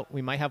it out.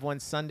 We might have one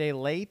Sunday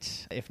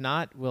late. If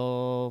not,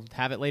 we'll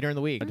have it later in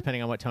the week,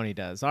 depending on what Tony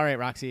does. All right,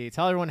 Roxy,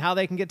 tell everyone how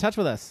they can get in touch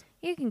with us.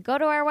 You can go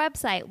to our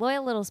website,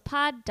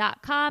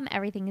 loyallittlespod.com.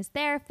 Everything is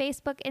there.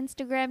 Facebook,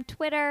 Instagram,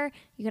 Twitter.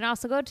 You can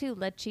also go to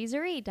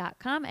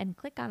lacheeserie.com and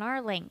click on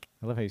our link.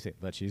 I love how you say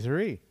La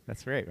Cheeserie.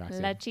 That's great,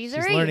 Roxy. La She's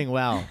Cheeserie. learning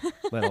well,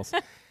 Littles.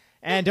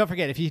 And don't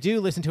forget, if you do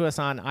listen to us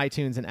on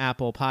iTunes and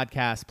Apple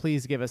Podcasts,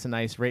 please give us a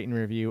nice rate and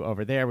review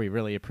over there. We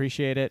really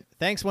appreciate it.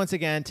 Thanks once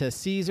again to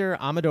Cesar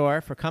Amador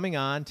for coming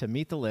on to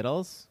Meet the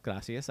Littles.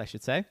 Gracias, I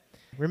should say.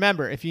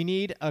 Remember, if you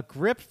need a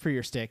grip for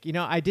your stick,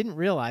 I didn't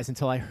realize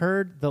until I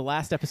heard the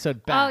last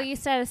episode back. Oh, you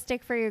said a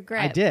stick for your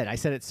grip. I did. I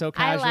said it so I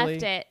casually.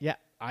 left it. Yeah,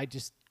 I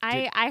just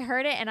I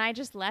heard it and I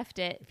just left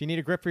it. If you need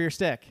a grip for your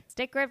stick.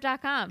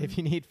 Stickgrip.com. If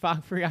you need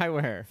fog-free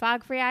eyewear.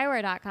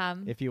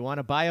 Fogfreeeyewear.com. If you want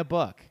to buy a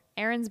book.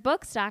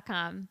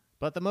 Aaronsbooks.com.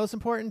 But the most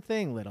important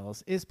thing,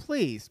 Littles, is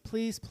please,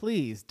 please,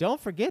 please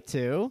don't forget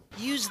to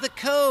use the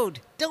code.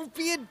 Don't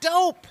be a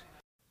dope.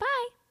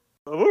 Bye.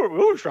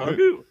 Oh,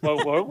 Shaggy.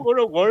 What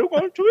are you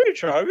going to eat,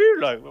 Shaggy?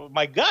 Like, oh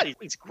my God,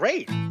 it's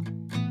great.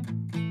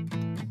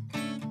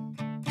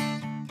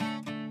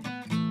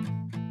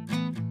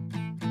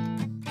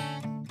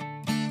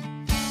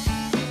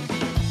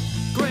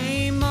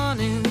 Gray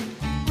morning,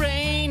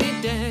 rainy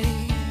day,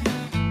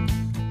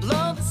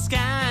 blow the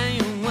sky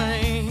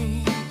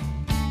away.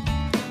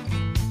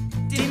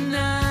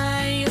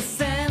 Deny your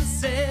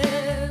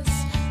senses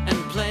and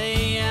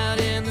play out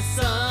in the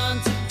sun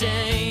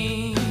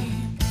today.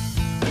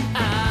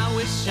 I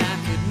wish I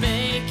could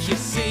make you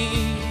see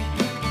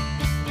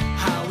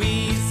how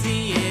easy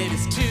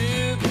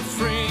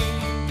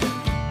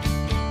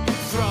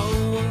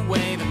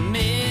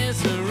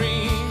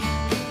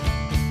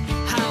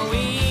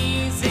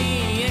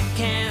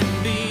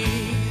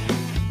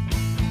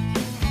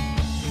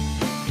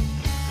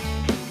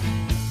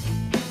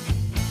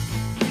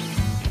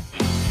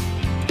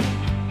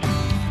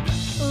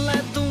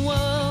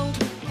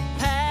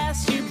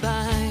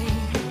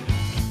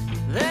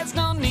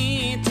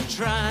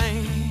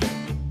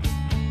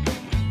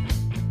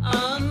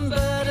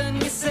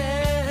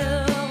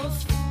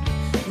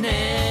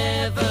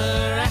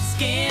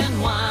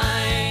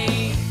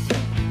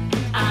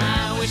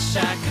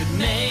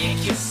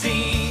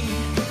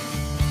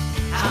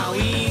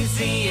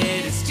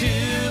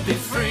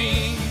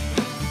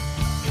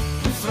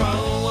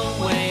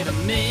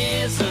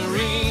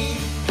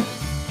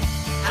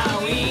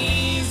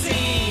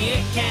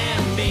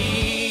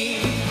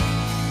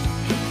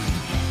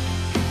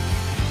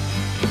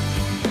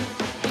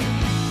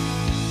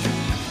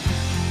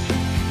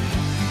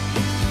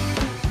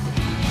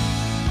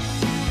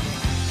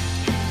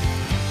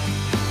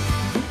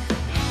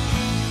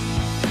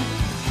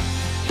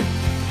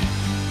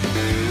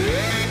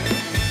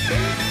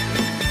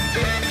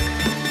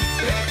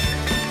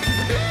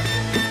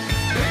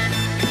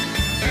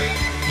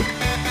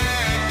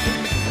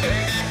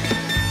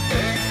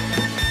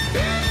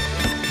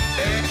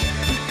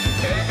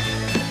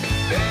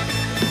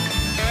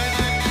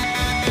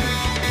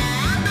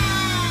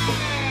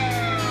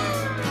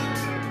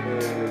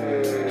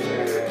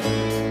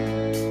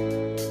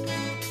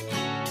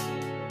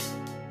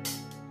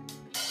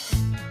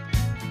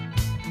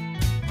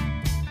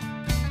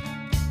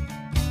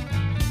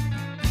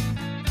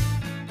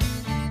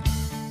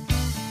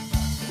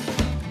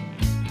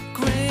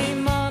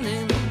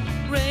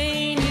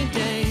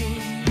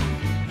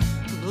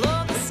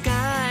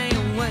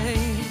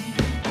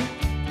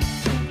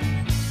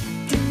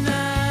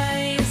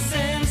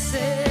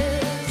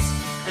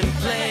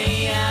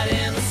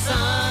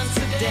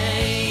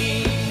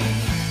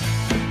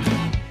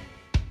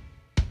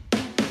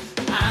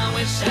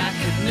wish I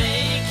could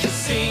make you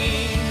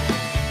see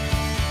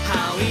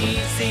how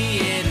easy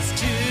it is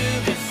to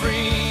be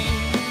free.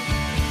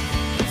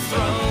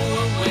 Throw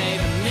away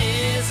the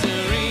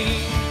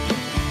misery.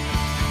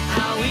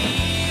 How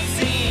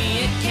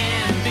easy it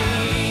can be.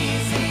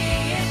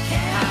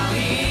 How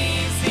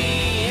easy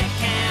it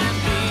can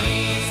be.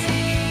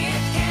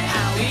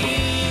 How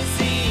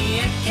easy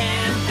it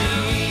can be.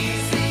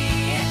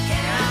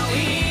 How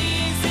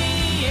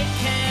easy it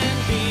can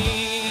be.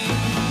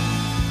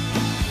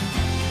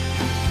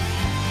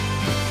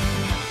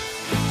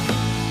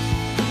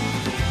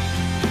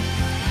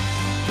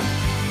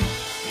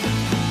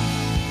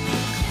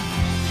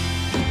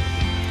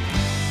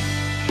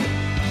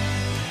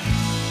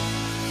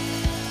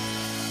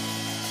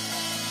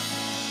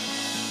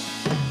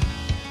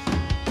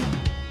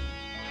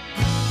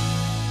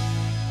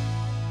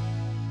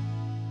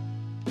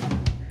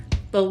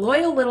 The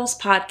Loyal Littles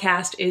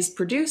podcast is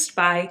produced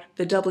by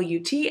the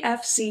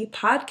WTFC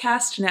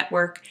Podcast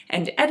Network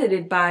and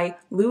edited by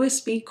Louis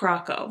B.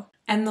 Crocco.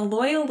 And the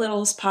Loyal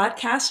Littles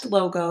podcast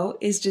logo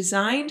is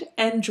designed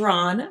and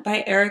drawn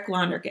by Eric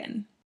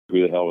Lonergan.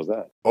 Who the hell was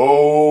that?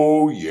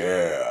 Oh,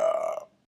 yeah.